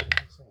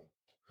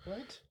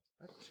 What?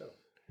 Shut up.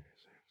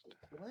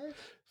 What?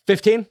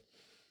 15.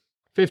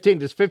 15.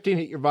 Does 15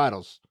 hit your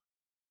vitals?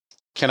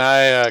 Can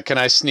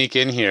I sneak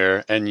in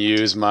here and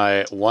use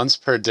my once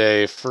per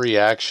day free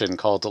action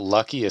called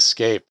Lucky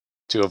Escape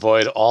to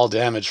avoid all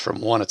damage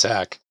from one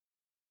attack?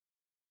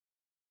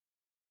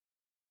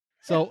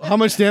 So how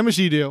much damage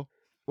do you do?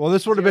 Well,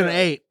 this would have been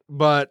 8,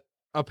 but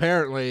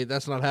apparently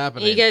that's not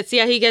happening. He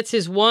gets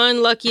his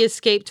one lucky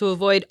escape to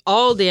avoid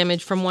all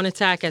damage from one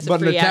attack as a but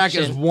an free attack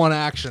action. is 1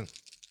 action.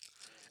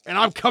 And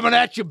I'm coming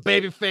at you,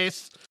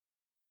 babyface.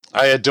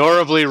 I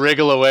adorably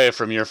wriggle away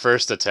from your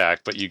first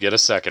attack, but you get a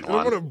second And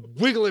I'm one. going to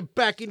wiggle it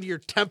back into your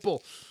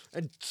temple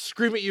and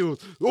scream at you,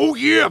 oh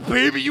yeah,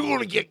 baby, you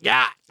want to get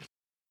got.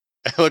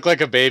 I look like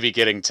a baby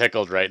getting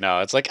tickled right now.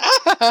 It's like,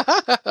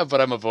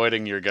 but I'm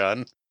avoiding your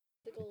gun.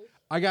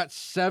 I got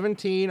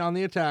 17 on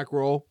the attack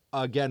roll.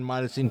 Again,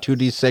 minusing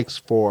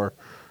 2d6 for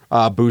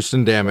boost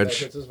and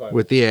damage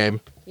with the aim.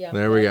 Yeah.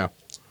 There we go.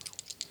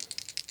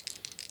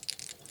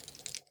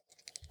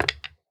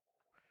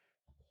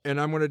 And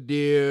I'm going to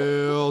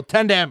deal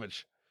 10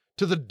 damage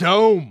to the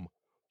dome.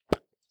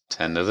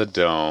 10 to the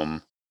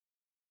dome.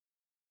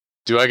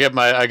 Do I get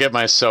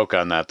my soak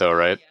on that though,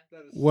 right?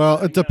 Well,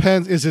 it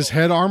depends. Is his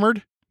head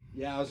armored?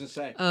 Yeah, I was going to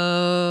say.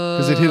 Oh,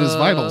 'Cause it hit his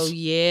vitals.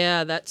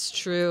 Yeah, that's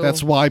true.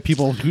 That's why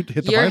people hit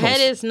the Your vitals.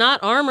 head is not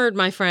armored,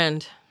 my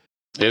friend.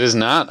 It is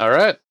not. All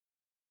right.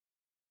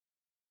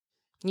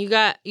 You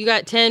got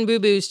 10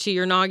 boo-boos to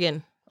your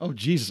noggin. Oh,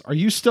 Jesus. Are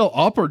you still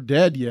up or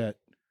dead yet?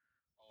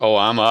 Oh,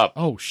 I'm up.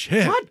 Oh,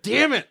 shit. God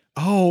damn it.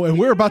 Oh, and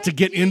we're about to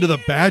get into the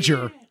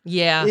badger.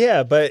 Yeah.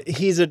 Yeah, but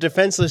he's a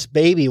defenseless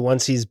baby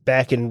once he's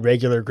back in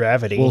regular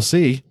gravity. We'll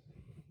see.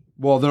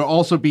 Well, there'll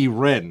also be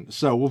Rin,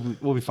 so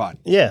we'll be fine.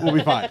 Yeah. We'll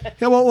be fine.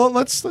 Yeah, well,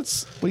 let's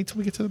wait till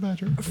we get to the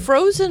badger.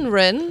 Frozen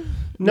Rin.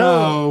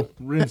 No,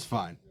 Rin's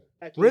fine.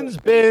 Rin's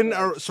been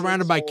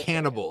surrounded by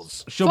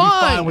cannibals. She'll be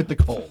Fine. fine with the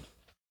cold.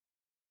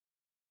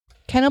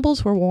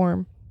 Cannibals were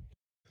warm.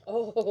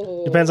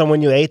 Oh. Depends on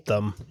when you ate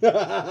them.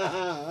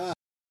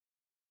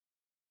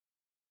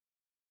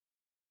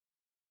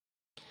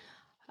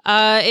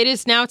 It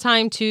is now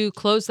time to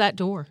close that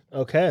door.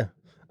 Okay.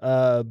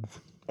 And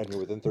you're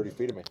within 30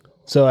 feet of me.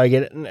 So I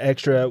get an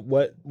extra.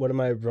 What am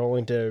I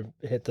rolling to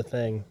hit the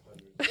thing?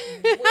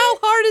 How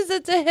hard is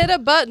it to hit a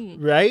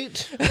button? Right?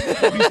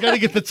 He's got to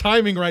get the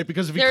timing right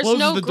because if he There's closes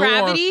no the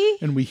gravity? door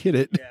and we hit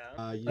it,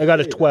 I got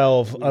a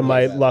 12 on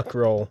my luck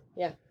roll.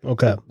 Yeah.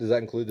 Okay. Does that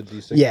include the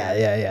D6? Yeah.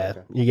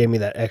 Okay. You gave me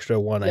that extra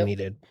one I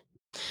needed.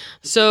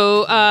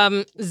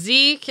 So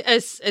Zeke,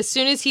 as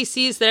soon as he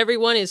sees that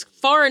everyone is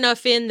far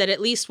enough in that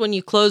at least when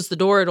you close the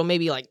door, it'll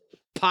maybe like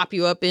pop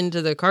you up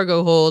into the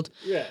cargo hold.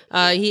 Yeah.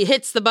 He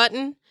hits the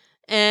button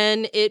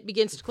and it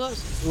begins to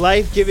close.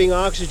 Life-giving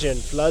oxygen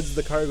floods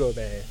the cargo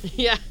bay.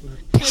 Yeah.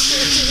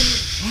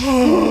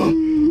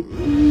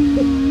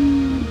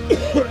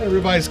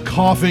 everybody's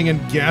coughing and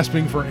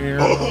gasping for air.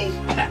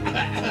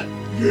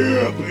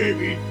 Yeah,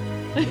 baby.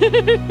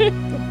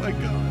 Oh my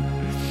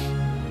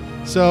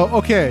god. So,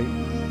 okay.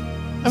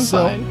 I'm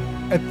fine.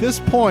 At this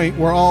point,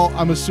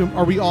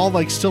 are we all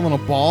like still in a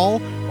ball,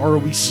 or are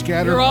we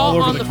scattered You're all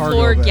over on the the cargo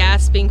floor bay?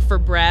 gasping for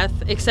breath,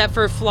 except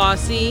for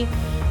Flossie,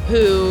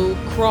 who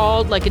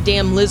crawled like a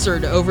damn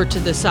lizard over to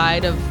the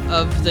side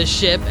of the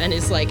ship and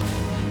is like,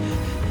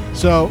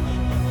 So,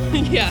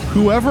 yeah.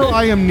 whoever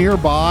I am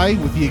nearby,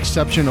 with the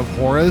exception of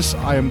Horace,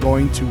 I am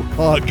going to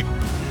hug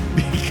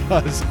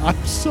because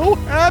I'm so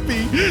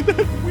happy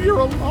that we are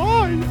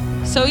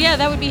alive. So yeah,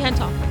 that would be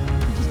Hental.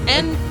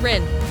 And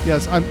Rin.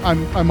 Yes,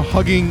 I'm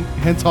hugging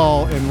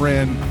Hental and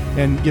Ren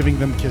and giving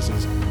them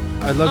kisses.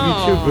 I love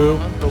you too, boo.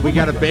 But we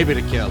got a baby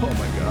to kill. Oh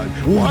my god.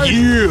 Oh,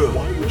 yeah.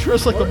 Why are you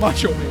dressed like the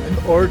Macho Man?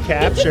 Or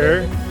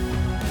capture.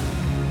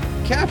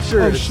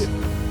 captured. Oh, shit.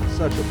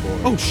 Such a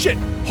boy. Oh shit!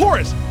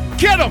 Horace,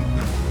 get him!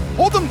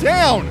 Hold him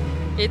down!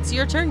 It's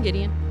your turn,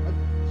 Gideon.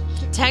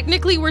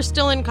 Technically, we're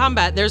still in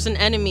combat. There's an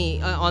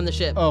enemy on the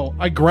ship. Oh,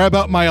 I grab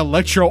out my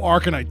electro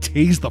arc and I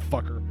tase the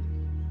fucker.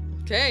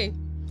 Okay,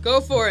 go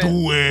for it.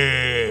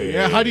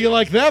 Yeah, how do you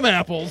like them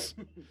apples?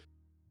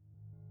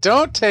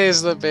 Don't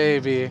tase the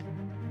baby.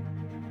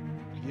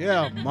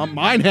 Yeah,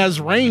 mine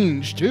has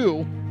range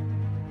too.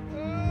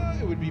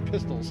 It would be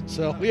pistols.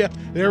 So yeah,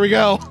 there we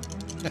go.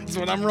 That's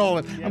what I'm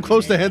rolling. I'm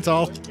close to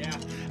Hental.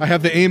 I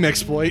have the aim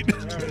exploit.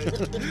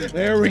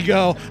 There we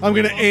go. I'm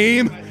gonna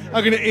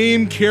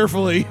aim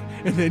carefully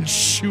and then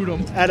shoot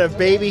him. At a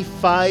baby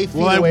 5 feet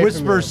Well, I away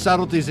whisper from you.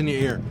 subtleties in your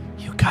ear.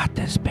 You got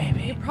this,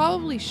 baby.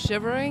 Probably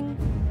shivering.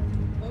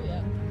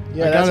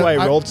 Yeah, I that's gotta-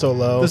 why I rolled so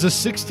low. Does a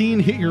 16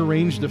 hit your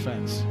range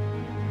defense?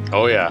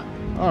 Oh, yeah.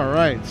 All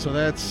right, so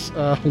that's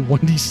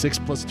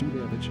 1d6 plus 2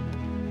 damage.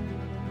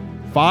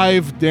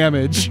 5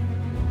 damage.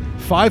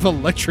 5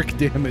 electric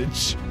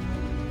damage.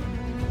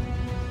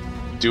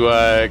 Do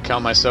I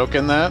count my soak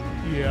in that?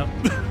 Yeah.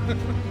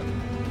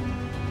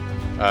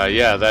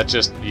 Yeah, that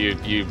just,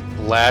 you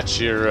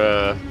latch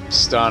your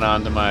stun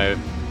onto my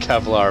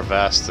Kevlar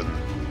vest, and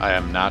I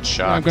am not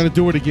shocked. I'm going to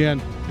do it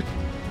again.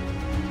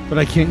 But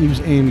I can't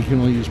use aim. You can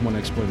only use one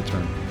exploit a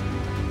turn.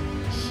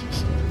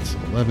 So it's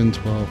 11,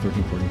 12,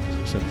 13, 14,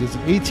 15, 17. Does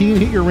 18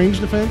 hit your range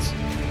defense?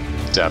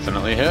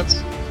 Definitely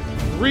hits.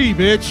 3,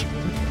 bitch.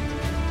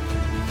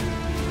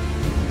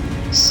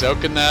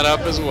 Soaking that up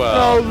as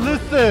well. Oh,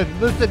 listen.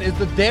 Is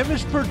the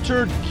damage per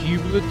turn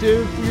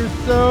cumulative for your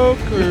soak,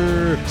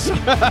 or? So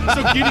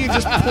Gideon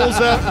just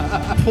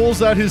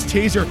pulls out his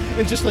taser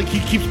and just like he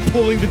keeps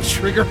pulling the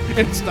trigger and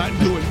it's not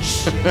doing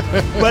shit.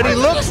 But he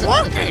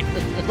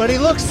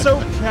looks so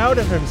proud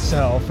of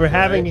himself for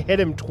having hit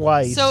him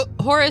twice. So,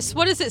 Horace,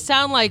 what does it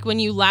sound like when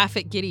you laugh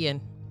at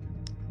Gideon?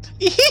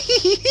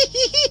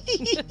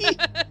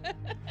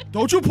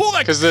 Don't you pull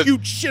that 'Cause the-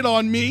 cute shit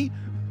on me.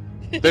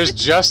 There's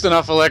just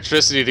enough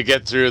electricity to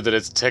get through that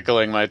it's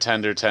tickling my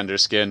tender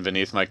skin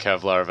beneath my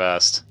Kevlar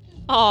vest.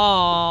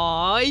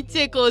 Aww, he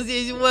tickles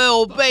his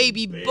little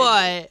baby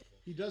butt.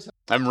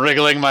 I'm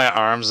wriggling my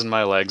arms and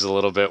my legs a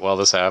little bit while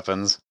this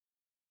happens.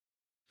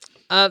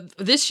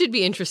 This should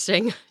be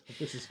interesting.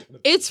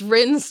 It's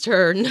Rin's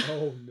turn.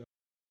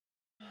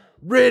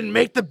 Rin,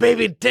 make the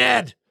baby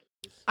dead.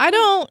 I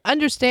don't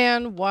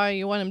understand why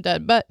you want him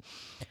dead, but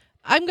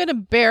I'm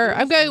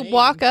gonna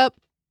walk up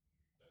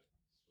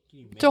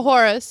to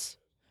Horace,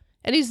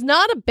 and he's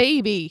not a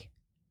baby.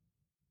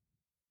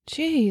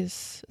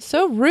 Jeez,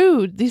 so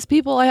rude. These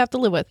people I have to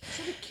live with.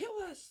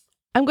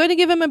 I'm going to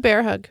give him a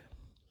bear hug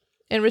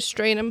and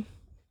restrain him.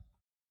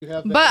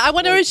 But I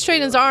want to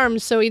restrain his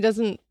arms so he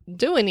doesn't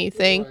do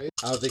anything. I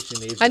don't think she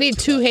needs I need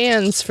 2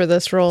 hands for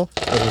this roll.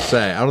 I was gonna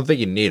say, I don't think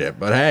you need it,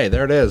 but hey,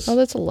 there it is. Oh,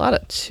 that's a lot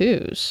of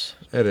 2s.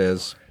 It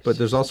is, but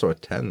there's also a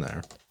 10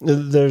 there.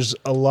 There's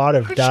a lot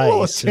of just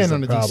roll a dice. 10 is the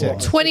on a problem.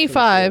 D6.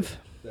 25.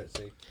 That's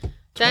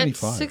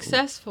 25.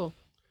 successful.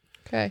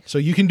 Okay. So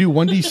you can do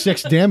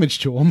 1d6 damage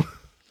to him,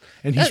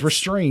 and he's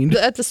restrained.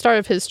 At the start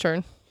of his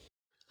turn.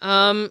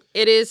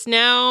 It is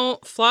now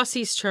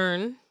Flossie's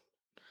turn.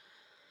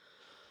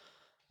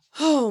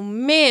 Oh,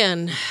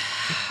 man.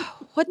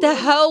 What the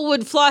hell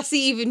would Flossie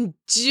even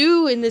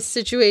do in this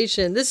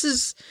situation? This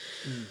is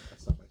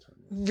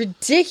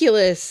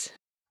ridiculous.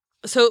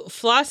 So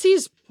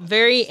Flossie's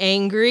very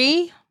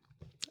angry,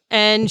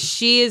 and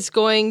she is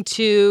going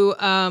to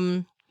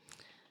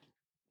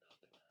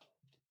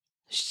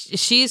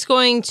she's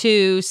going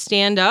to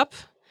stand up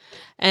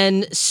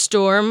and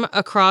storm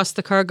across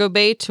the cargo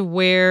bay to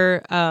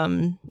where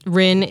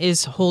Rin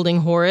is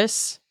holding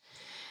Horace.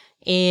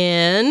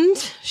 And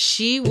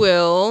she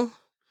will...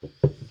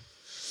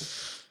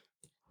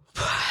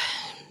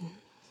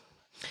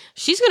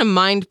 She's going to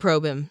mind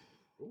probe him.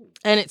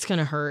 And it's going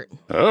to hurt.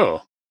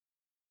 Oh.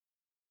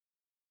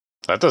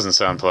 That doesn't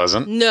sound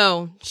pleasant.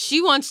 No,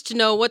 she wants to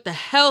know what the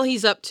hell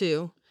he's up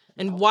to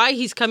and why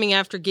he's coming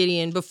after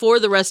Gideon before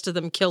the rest of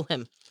them kill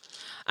him.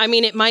 I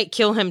mean, it might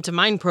kill him to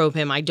mind probe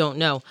him. I don't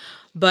know.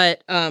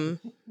 But,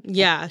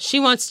 yeah, she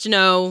wants to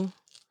know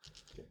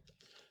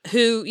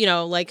who, you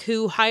know, like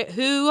who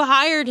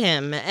hired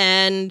him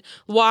and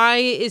why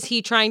is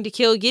he trying to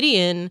kill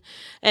Gideon,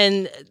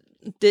 and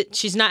that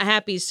she's not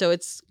happy, so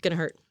it's going to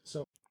hurt.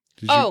 Did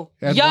you Oh,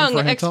 add one young for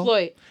Hental?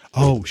 exploit.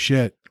 Oh,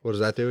 shit. What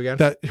does that do again?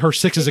 That her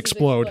 6s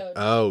explode.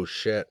 Oh,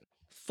 shit.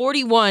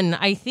 41,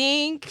 I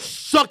think.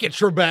 Suck it,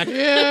 Trebek.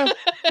 Yeah,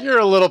 you're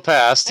a little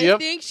past. I Yep.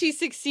 think she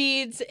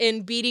succeeds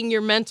in beating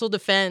your mental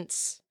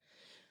defense.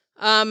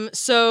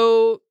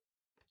 So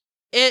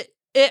it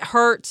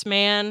hurts,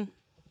 man.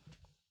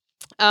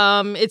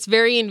 It's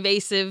very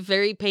invasive,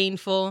 very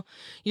painful.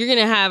 You're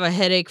gonna have a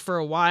headache for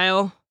a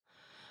while.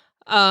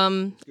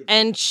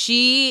 And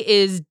she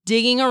is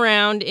digging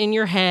around in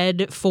your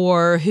head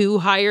for who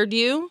hired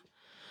you.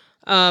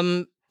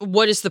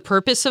 What is the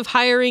purpose of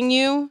hiring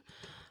you?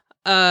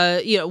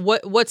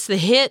 What's the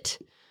hit?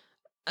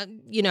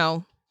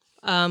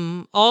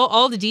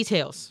 All the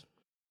details.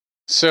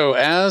 So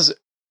as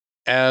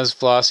as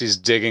Flossie's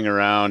digging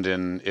around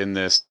in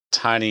this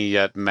tiny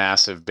yet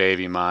massive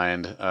baby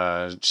mind,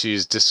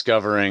 she's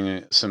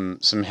discovering some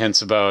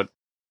hints about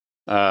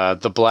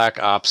the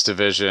Black Ops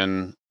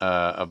division,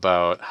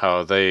 about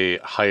how they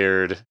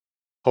hired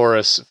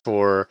Horace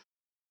for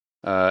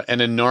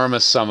an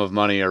enormous sum of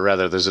money, or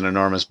rather, there's an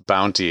enormous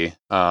bounty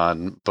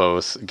on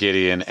both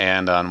Gideon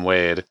and on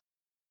Wade.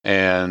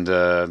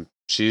 And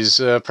she's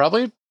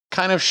probably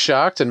kind of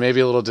shocked and maybe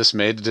a little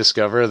dismayed to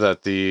discover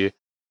that the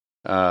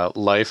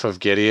life of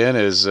Gideon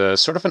is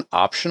sort of an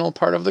optional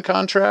part of the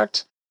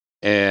contract,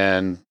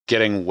 and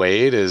getting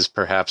Wade is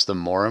perhaps the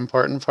more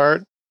important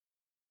part.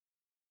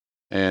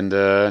 And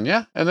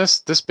yeah, and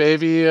this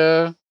baby,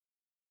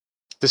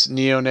 this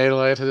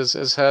neonatalite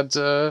has had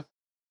a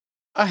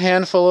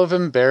handful of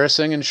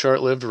embarrassing and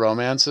short-lived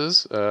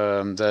romances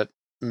that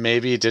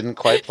maybe didn't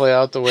quite play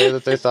out the way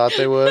that they thought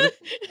they would.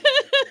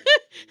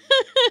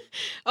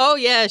 Oh,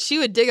 yeah, she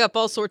would dig up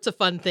all sorts of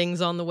fun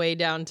things on the way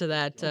down to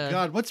that.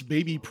 God, what's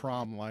baby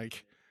prom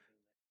like?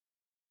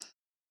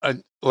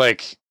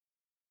 Like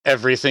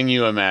everything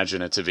you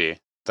imagine it to be.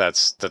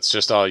 That's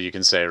just all you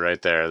can say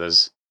right there.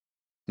 There's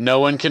no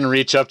one can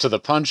reach up to the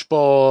punch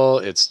bowl.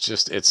 It's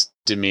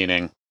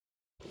demeaning.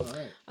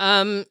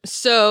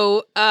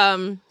 So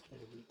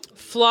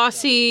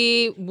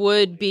Flossie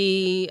would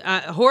be,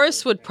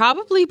 Horace would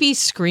probably be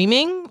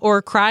screaming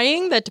or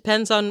crying. That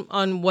depends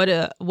on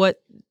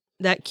what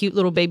that cute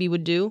little baby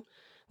would do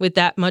with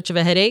that much of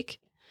a headache.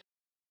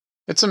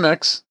 It's a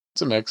mix.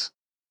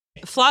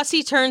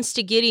 Flossie turns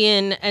to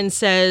Gideon and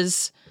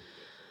says,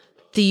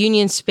 the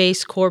Union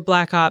Space Corps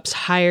Black Ops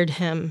hired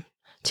him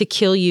to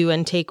kill you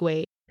and take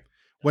Wade.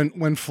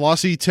 When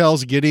Flossie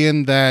tells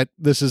Gideon that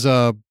this is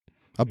a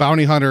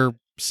bounty hunter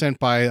sent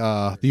by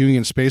the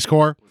Union Space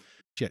Corps,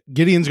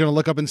 Gideon's going to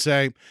look up and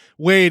say,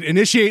 Wade,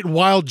 initiate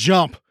wild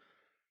jump.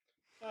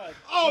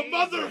 Oh,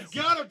 mother of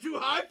God, I'm too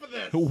high for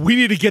this. We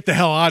need to get the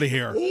hell out of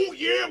here. Oh,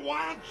 yeah,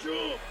 wild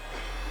jump.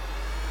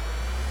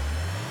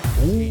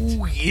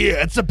 Oh,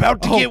 yeah, it's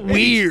about to get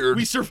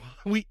weird.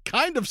 We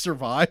kind of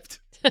survived.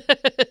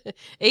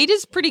 8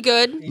 is pretty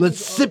good.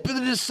 Let's sip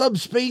into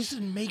subspace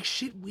and make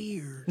shit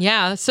weird.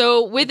 Yeah,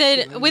 so with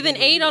an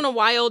 8 on a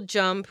wild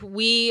jump,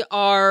 we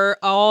are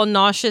all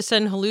nauseous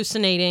and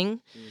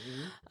hallucinating.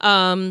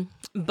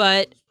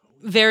 But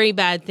very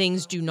bad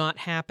things do not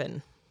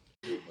happen.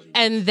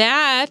 And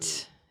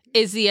that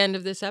is the end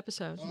of this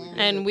episode.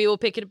 And we will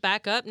pick it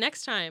back up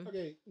next time.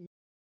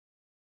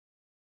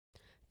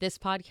 This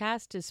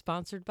podcast is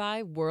sponsored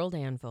by World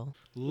Anvil.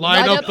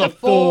 Light up the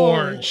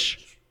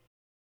forge.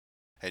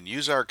 And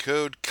use our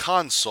code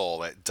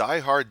CONSOLE at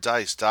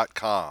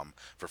dieharddice.com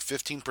for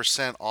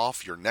 15%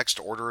 off your next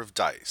order of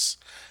dice.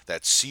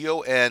 That's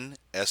CONSOLE.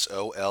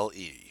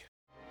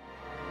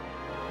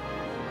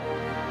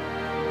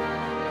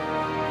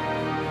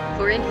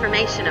 For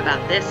information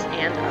about this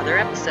and other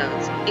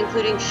episodes,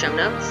 including show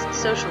notes,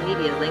 social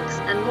media links,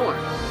 and more,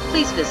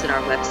 please visit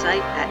our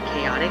website at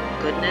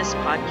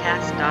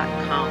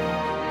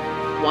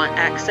chaoticgoodnesspodcast.com. Want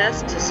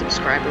access to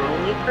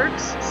subscriber-only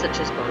perks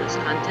such as bonus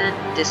content,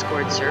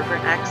 Discord server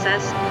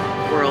access,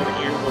 World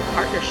Anvil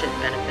partnership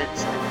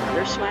benefits, and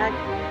other swag?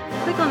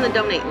 Click on the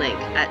donate link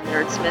at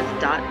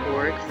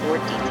nerdsmith.org for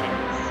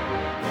details.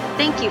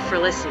 Thank you for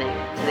listening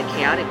to the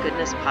Chaotic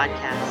Goodness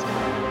Podcast.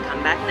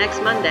 Come back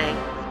next Monday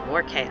for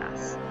more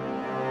chaos.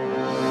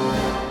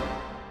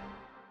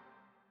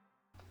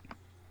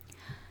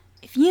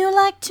 If you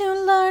like to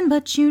learn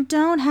but you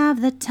don't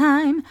have the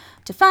time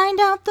to find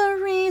out the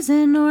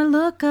reason or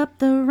look up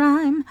the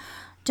rhyme,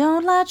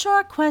 don't let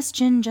your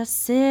question just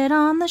sit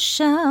on the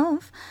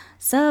shelf.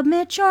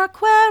 Submit your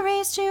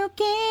queries to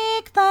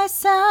Geek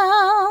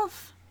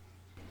Thyself.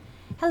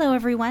 Hello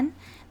everyone,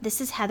 this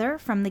is Heather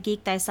from the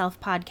Geek Thyself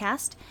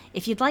podcast.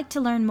 If you'd like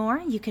to learn more,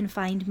 you can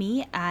find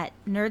me at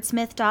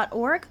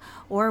nerdsmith.org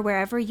or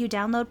wherever you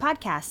download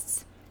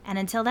podcasts. And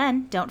until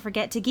then, don't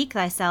forget to geek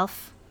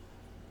thyself.